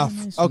 enough.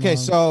 Nice Okay, mug.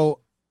 so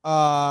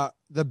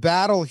the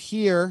battle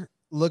here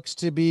looks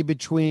to be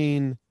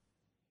between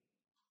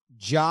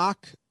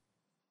Jock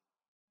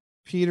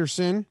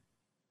Peterson,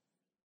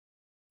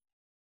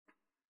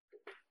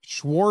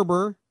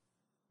 Schwarber,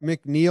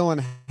 McNeil,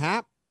 and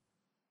Happ.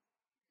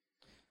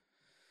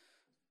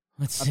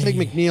 Let's I'll see. take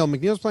McNeil.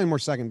 McNeil's playing more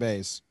second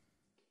base.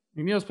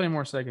 McNeil's playing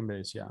more second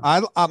base. Yeah.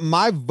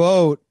 My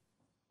vote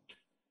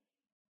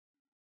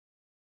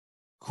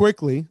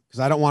quickly, because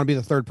I don't want to be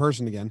the third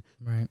person again,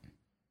 Right.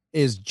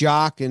 is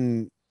Jock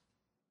and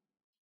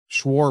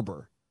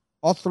Schwarber.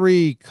 All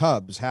three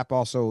Cubs. Hap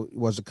also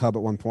was a Cub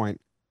at one point.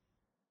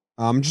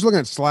 I'm just looking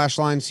at slash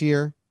lines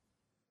here.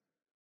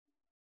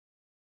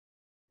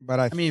 But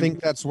I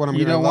think that's what I'm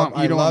going to love.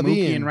 You don't want Mookie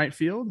Ian in right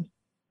field?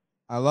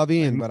 I love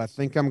Ian, but I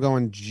think I'm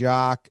going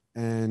Jock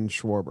and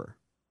Schwarber.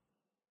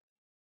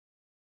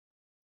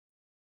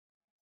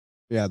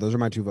 Yeah, those are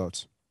my two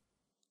votes.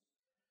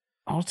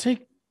 I'll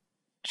take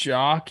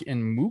Jock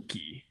and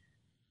Mookie.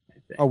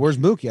 Oh, where's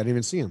Mookie? I didn't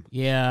even see him.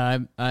 Yeah,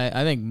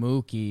 I think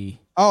Mookie.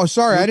 Oh,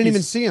 sorry, I didn't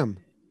even Mookie's- see him.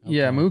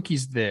 Yeah, Okay.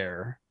 Mookie's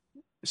there.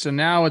 So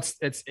now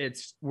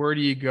it's where do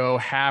you go?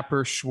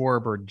 Happer,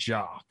 Schwarber,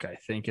 Jock, I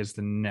think is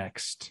the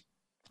next.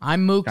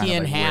 I'm Mookie Kind of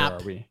and like, where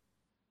Hap. are we?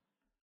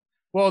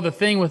 Well, the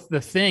thing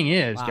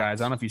is, Wow.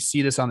 guys, I don't know if you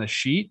see this on the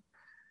sheet.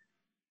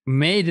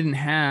 May didn't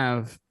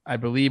have, I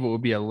believe, what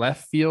would be a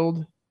left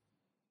field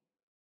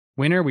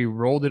winner. We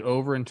rolled it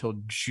over until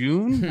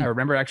June. I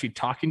remember actually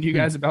talking to you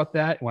guys about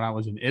that when I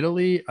was in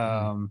Italy.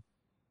 Yeah,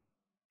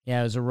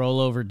 it was a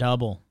rollover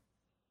double.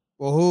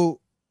 Well,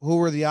 who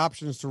were the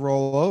options to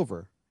roll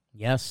over?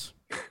 Yes.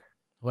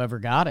 Whoever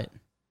got it.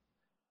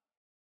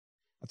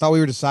 I thought we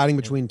were deciding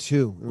between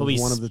two. It Well, was we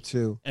one s- of the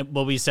two.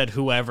 Well, we said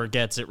whoever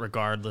gets it,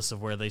 regardless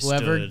of where they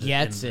Whoever stood.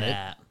 gets in it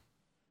that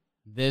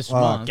This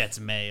Fuck. month gets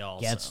May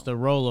also. gets the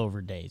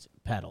rollover days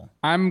pedal.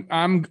 I'm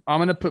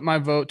gonna put my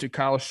vote to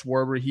Kyle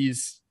Schwarber.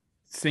 He's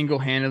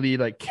single-handedly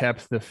like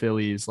kept the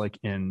Phillies like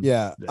in.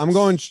 Yeah, this. I'm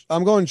going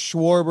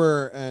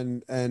Schwarber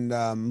and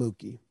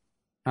Mookie.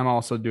 I'm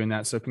also doing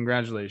that. So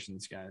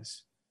congratulations,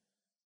 guys.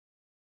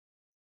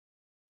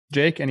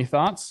 Jake, any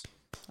thoughts?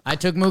 I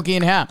took Mookie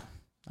and Hap.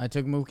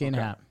 and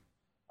Hap.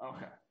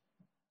 Okay.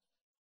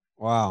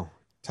 Wow,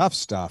 tough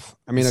stuff.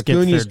 I mean, Skip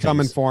Acuna's third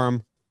coming base. for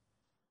him.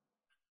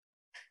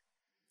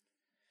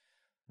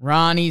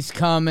 Ronnie's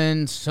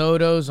coming.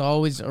 Soto's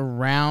always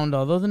around,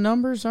 although the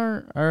numbers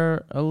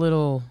are a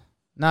little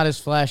not as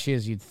flashy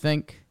as you'd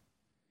think.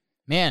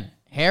 Man,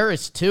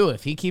 Harris too.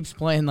 If he keeps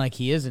playing like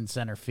he is in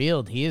center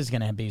field, he is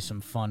going to be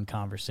some fun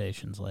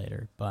conversations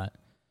later. But,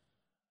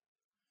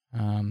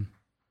 no,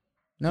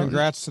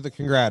 Congrats to the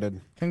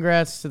congrated.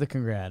 congrats to the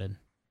congrated.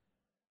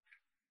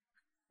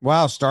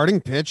 Wow,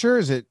 starting pitcher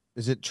is it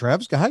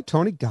Trev's guy,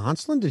 Tony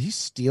Gonsolin? Did he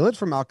steal it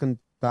from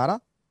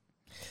Alcantara?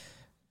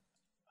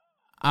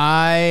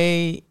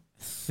 I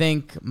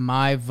think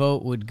my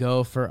vote would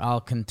go for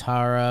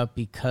Alcantara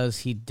because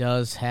he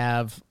does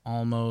have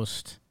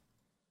almost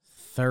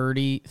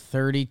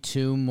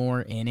 32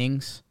 more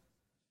innings.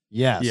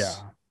 Yes. Yeah.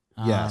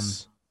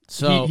 Yes.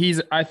 So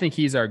I think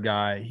he's our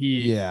guy.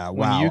 Yeah,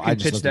 When wow, you I can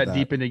just pitch looked at that that.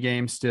 deep in the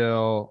game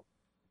still,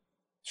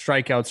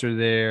 strikeouts are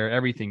there,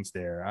 everything's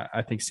there.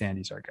 I think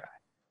Sandy's our guy.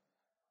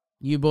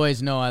 you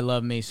boys know I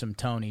love me some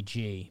Tony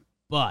G,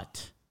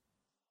 but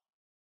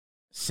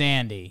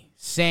Sandy.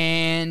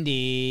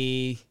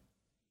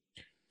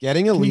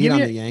 Getting a Can you lead give on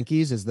me the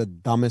Yankees is the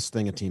dumbest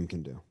thing a team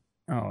can do.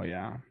 Oh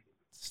yeah.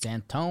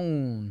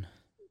 Stantone.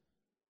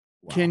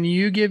 Wow. Can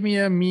you give me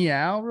a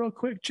meow real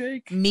quick,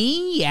 Jake?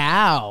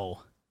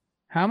 Meow.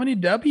 How many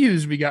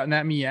W's we got in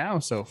that meow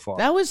so far?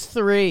 That was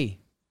 3.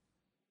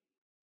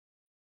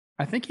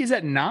 I think he's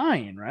at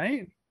 9,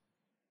 right?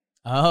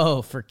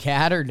 Oh, for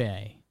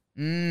Catterday.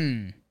 See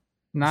 9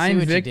 what you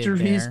did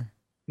victories, there.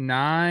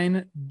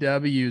 9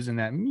 W's in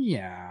that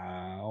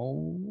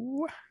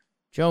meow.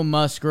 Joe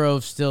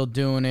Musgrove still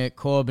doing it.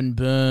 Corbin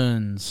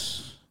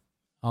Burns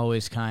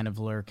always kind of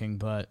lurking,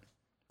 but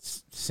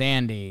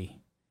Sandy.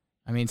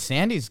 I mean,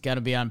 Sandy's got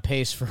to be on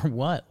pace for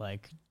what,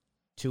 like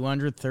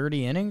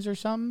 230 innings or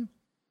something?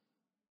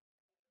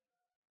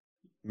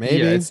 Maybe.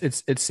 Yeah,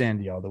 it's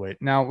Sandy all the way.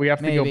 Now we have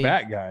to Maybe. go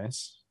back,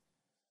 guys,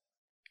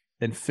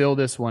 and fill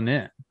this one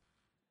in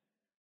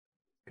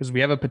because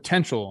we have a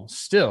potential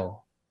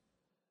still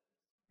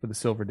for the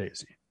Silver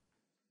Daisy.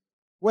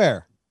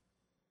 Where?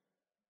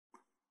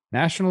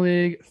 National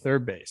League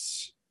third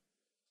base.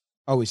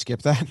 Oh, we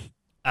skipped that?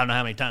 I don't know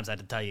how many times I had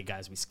to tell you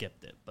guys we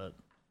skipped it, but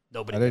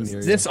nobody I didn't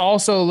listens. hear you. This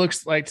also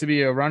looks like to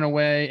be a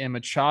runaway, and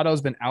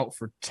Machado's been out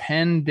for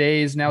 10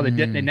 days now. They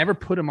Mm. never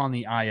put him on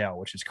the IL,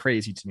 which is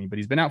crazy to me, but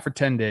he's been out for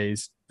 10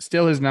 days.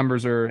 Still, his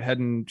numbers are head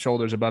and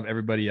shoulders above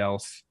everybody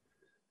else.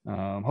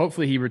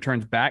 Hopefully, he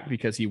returns back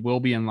because he will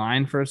be in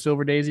line for a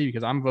Silver Daisy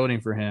because I'm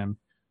voting for him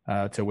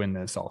to win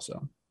this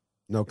also.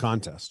 No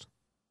contest,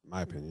 in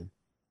my opinion.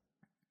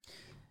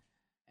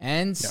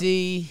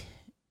 NCIMO.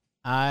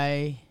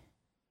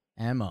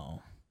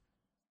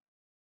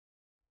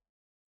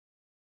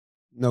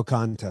 No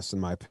contest, in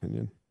my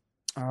opinion.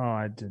 Oh,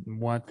 I didn't.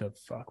 What the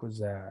fuck was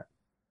that?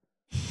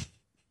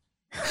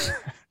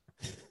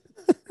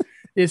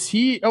 Is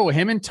he? Oh,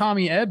 him and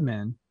Tommy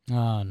Edman.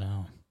 Oh,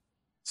 no.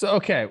 So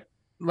okay,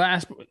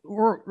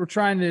 we're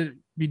trying to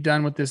be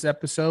done with this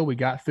episode. We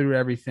got through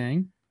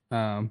everything,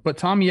 but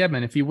Tommy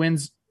Edman, if he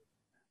wins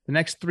the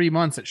next 3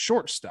 months at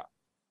shortstop,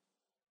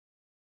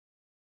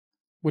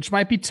 which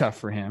might be tough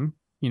for him,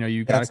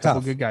 You got That's a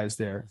couple tough. good guys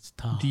there. It's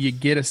tough. Do you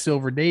get a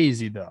Silver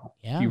Daisy though?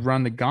 Yeah. You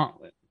run the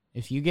gauntlet.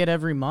 If you get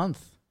every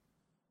month.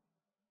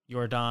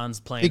 Jordan's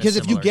playing Because a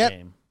if you similar get-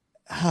 game.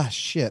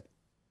 Shit.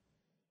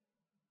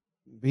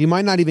 He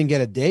might not even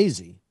get a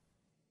daisy.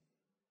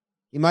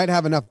 He might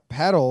have enough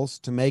petals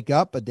to make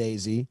up a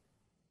daisy,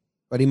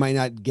 but he might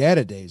not get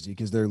a daisy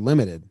because they're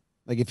limited.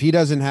 Like if he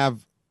doesn't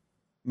have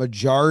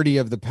majority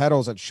of the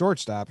petals at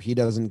shortstop, he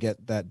doesn't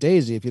get that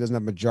daisy. If he doesn't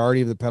have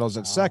majority of the petals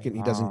at second,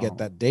 he doesn't get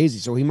that daisy.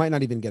 So he might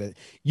not even get it.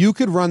 You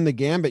could run the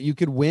gambit. You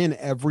could win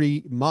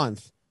every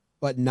month,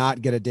 but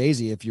not get a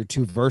daisy if you're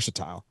too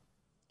versatile.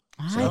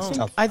 So that's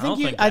tough. I don't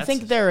think think I that's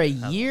think they're a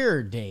tough.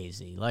 year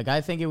daisy. Like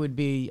I think it would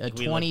be a Like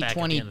we look back at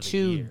the end of the 2022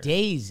 year.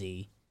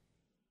 daisy.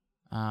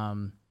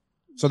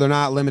 So they're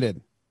not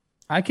limited.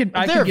 I could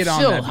They're get on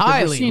still that because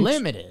highly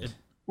limited.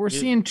 We're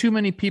seeing too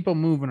many people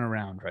moving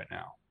around right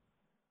now.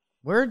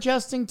 We're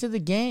adjusting to the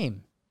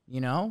game,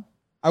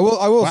 I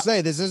will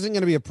say this isn't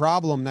going to be a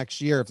problem next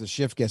year if the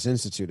shift gets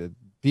instituted.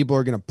 People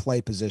are going to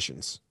play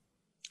positions.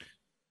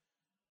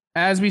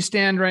 As we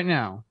stand right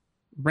now,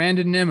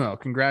 Brandon Nimmo,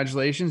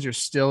 congratulations. You're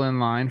still in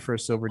line for a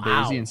Silver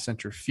Wow. Daisy in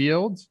center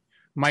field.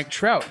 Mike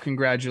Trout,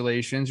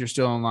 congratulations. You're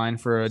still in line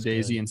for a That's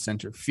Daisy good. in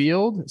center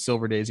field,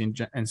 Silver Daisy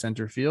in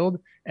center field.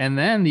 And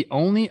then the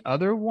only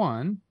other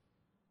one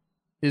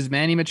is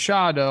Manny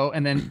Machado.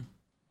 And then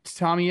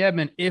Tommy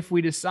Edman, if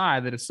we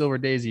decide that a Silver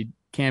Daisy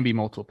can be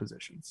multiple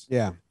positions.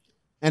 Yeah.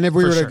 And if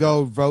we For were to sure.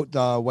 go vote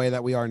the way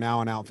that we are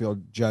now, an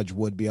outfield judge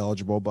would be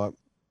eligible, but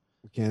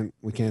we can't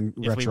If we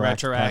retroact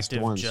past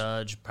retroactive ones.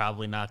 judge,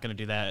 probably not going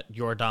to do that.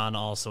 Jordan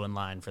also in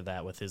line for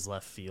that with his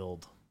left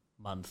field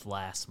month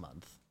last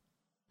month.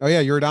 Oh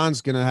yeah,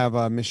 Jordan's gonna have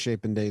a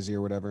misshapen daisy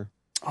or whatever.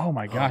 Oh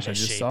my gosh, I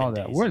just misshapen saw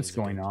that. Daisy What's is a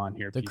going good- on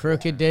here? The people?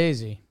 crooked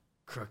daisy.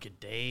 Crooked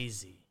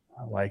Daisy.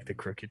 I like the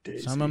crooked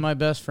daisy. Some of my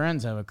best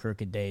friends have a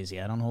crooked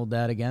daisy. I don't hold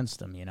that against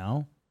them,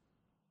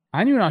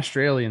 I knew an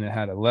Australian that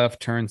had a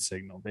left turn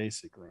signal,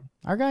 basically.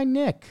 Our guy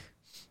Nick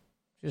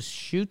just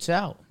shoots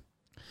out.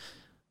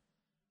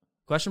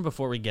 Question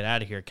before we get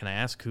out of here. Can I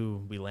ask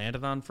who we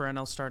landed on for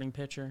NL starting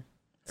pitcher?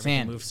 Everything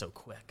Sandy. moves so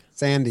quick.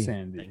 Sandy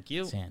Sandy. Thank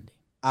you. Sandy.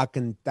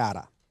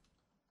 Alcantara.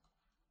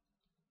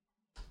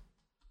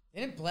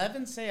 Didn't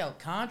Blevin say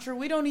Alcantara?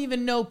 We don't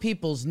even know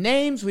people's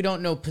names. We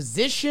don't know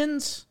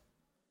positions.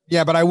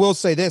 Yeah, but I will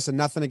say this, and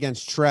nothing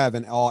against Trev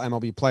and all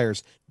MLB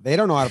players. They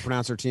don't know how to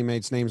pronounce their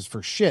teammates' names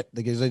for shit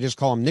because they just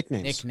call them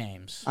nicknames.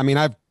 Nicknames. I mean,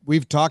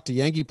 we've talked to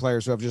Yankee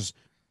players who have just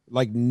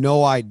like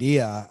no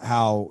idea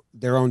how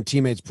their own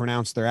teammates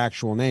pronounce their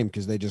actual name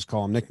because they just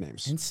call them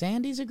nicknames. And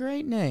Sandy's a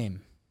great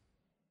name.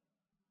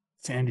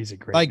 Sandy's a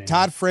great Like name.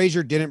 Todd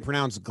Frazier didn't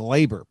pronounce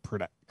Glaber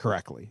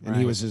correctly, and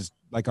he Right. was his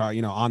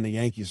on the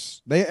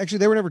Yankees.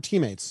 They were never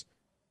teammates,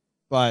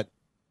 but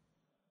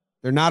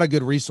they're not a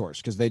good resource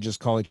because they just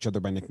call each other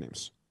by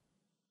nicknames.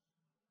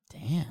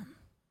 Damn.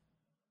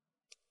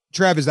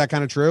 Trev, is that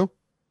kind of true?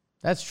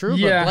 That's true,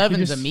 Yeah, but he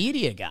Blevin's just- a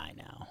media guy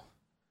now.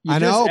 You I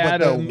just know, but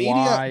add the a media,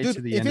 Y dude,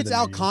 to the if end of it's the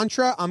name.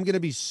 Alcantara, I'm gonna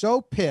be so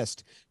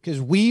pissed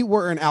because we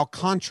were an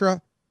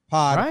Alcantara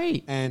pod,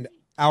 Right. and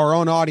our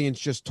own audience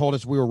just told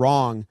us we were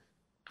wrong,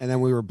 and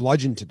then we were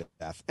bludgeoned to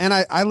death. And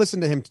I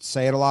listened to him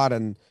say it a lot,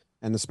 and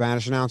the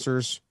Spanish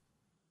announcers,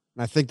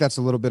 and I think that's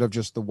a little bit of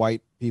just the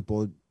white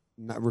people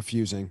not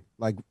refusing,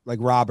 like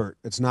Robert.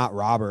 It's not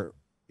Robert.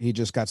 He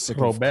just got sick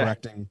of Robert.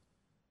 correcting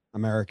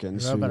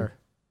Americans. who- Robert.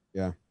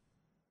 yeah.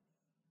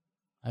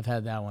 I've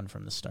had that one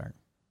from the start.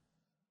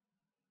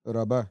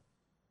 Robert.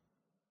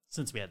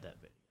 Since we had that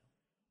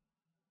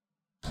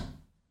video.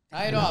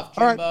 Tie it off,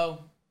 All right.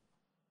 Jimbo.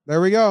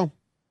 There we go.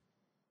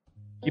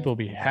 People will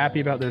be happy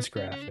about this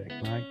graphic.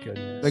 My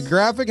goodness. The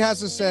graphic has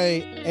to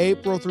say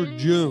April through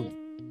June.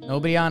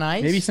 Nobody on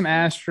ice? Maybe some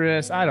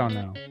asterisks. I don't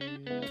know.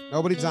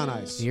 Nobody's on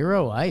ice.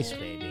 0 ice,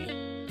 baby.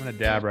 I'm gonna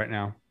dab right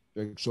now.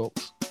 Big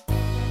Schultz.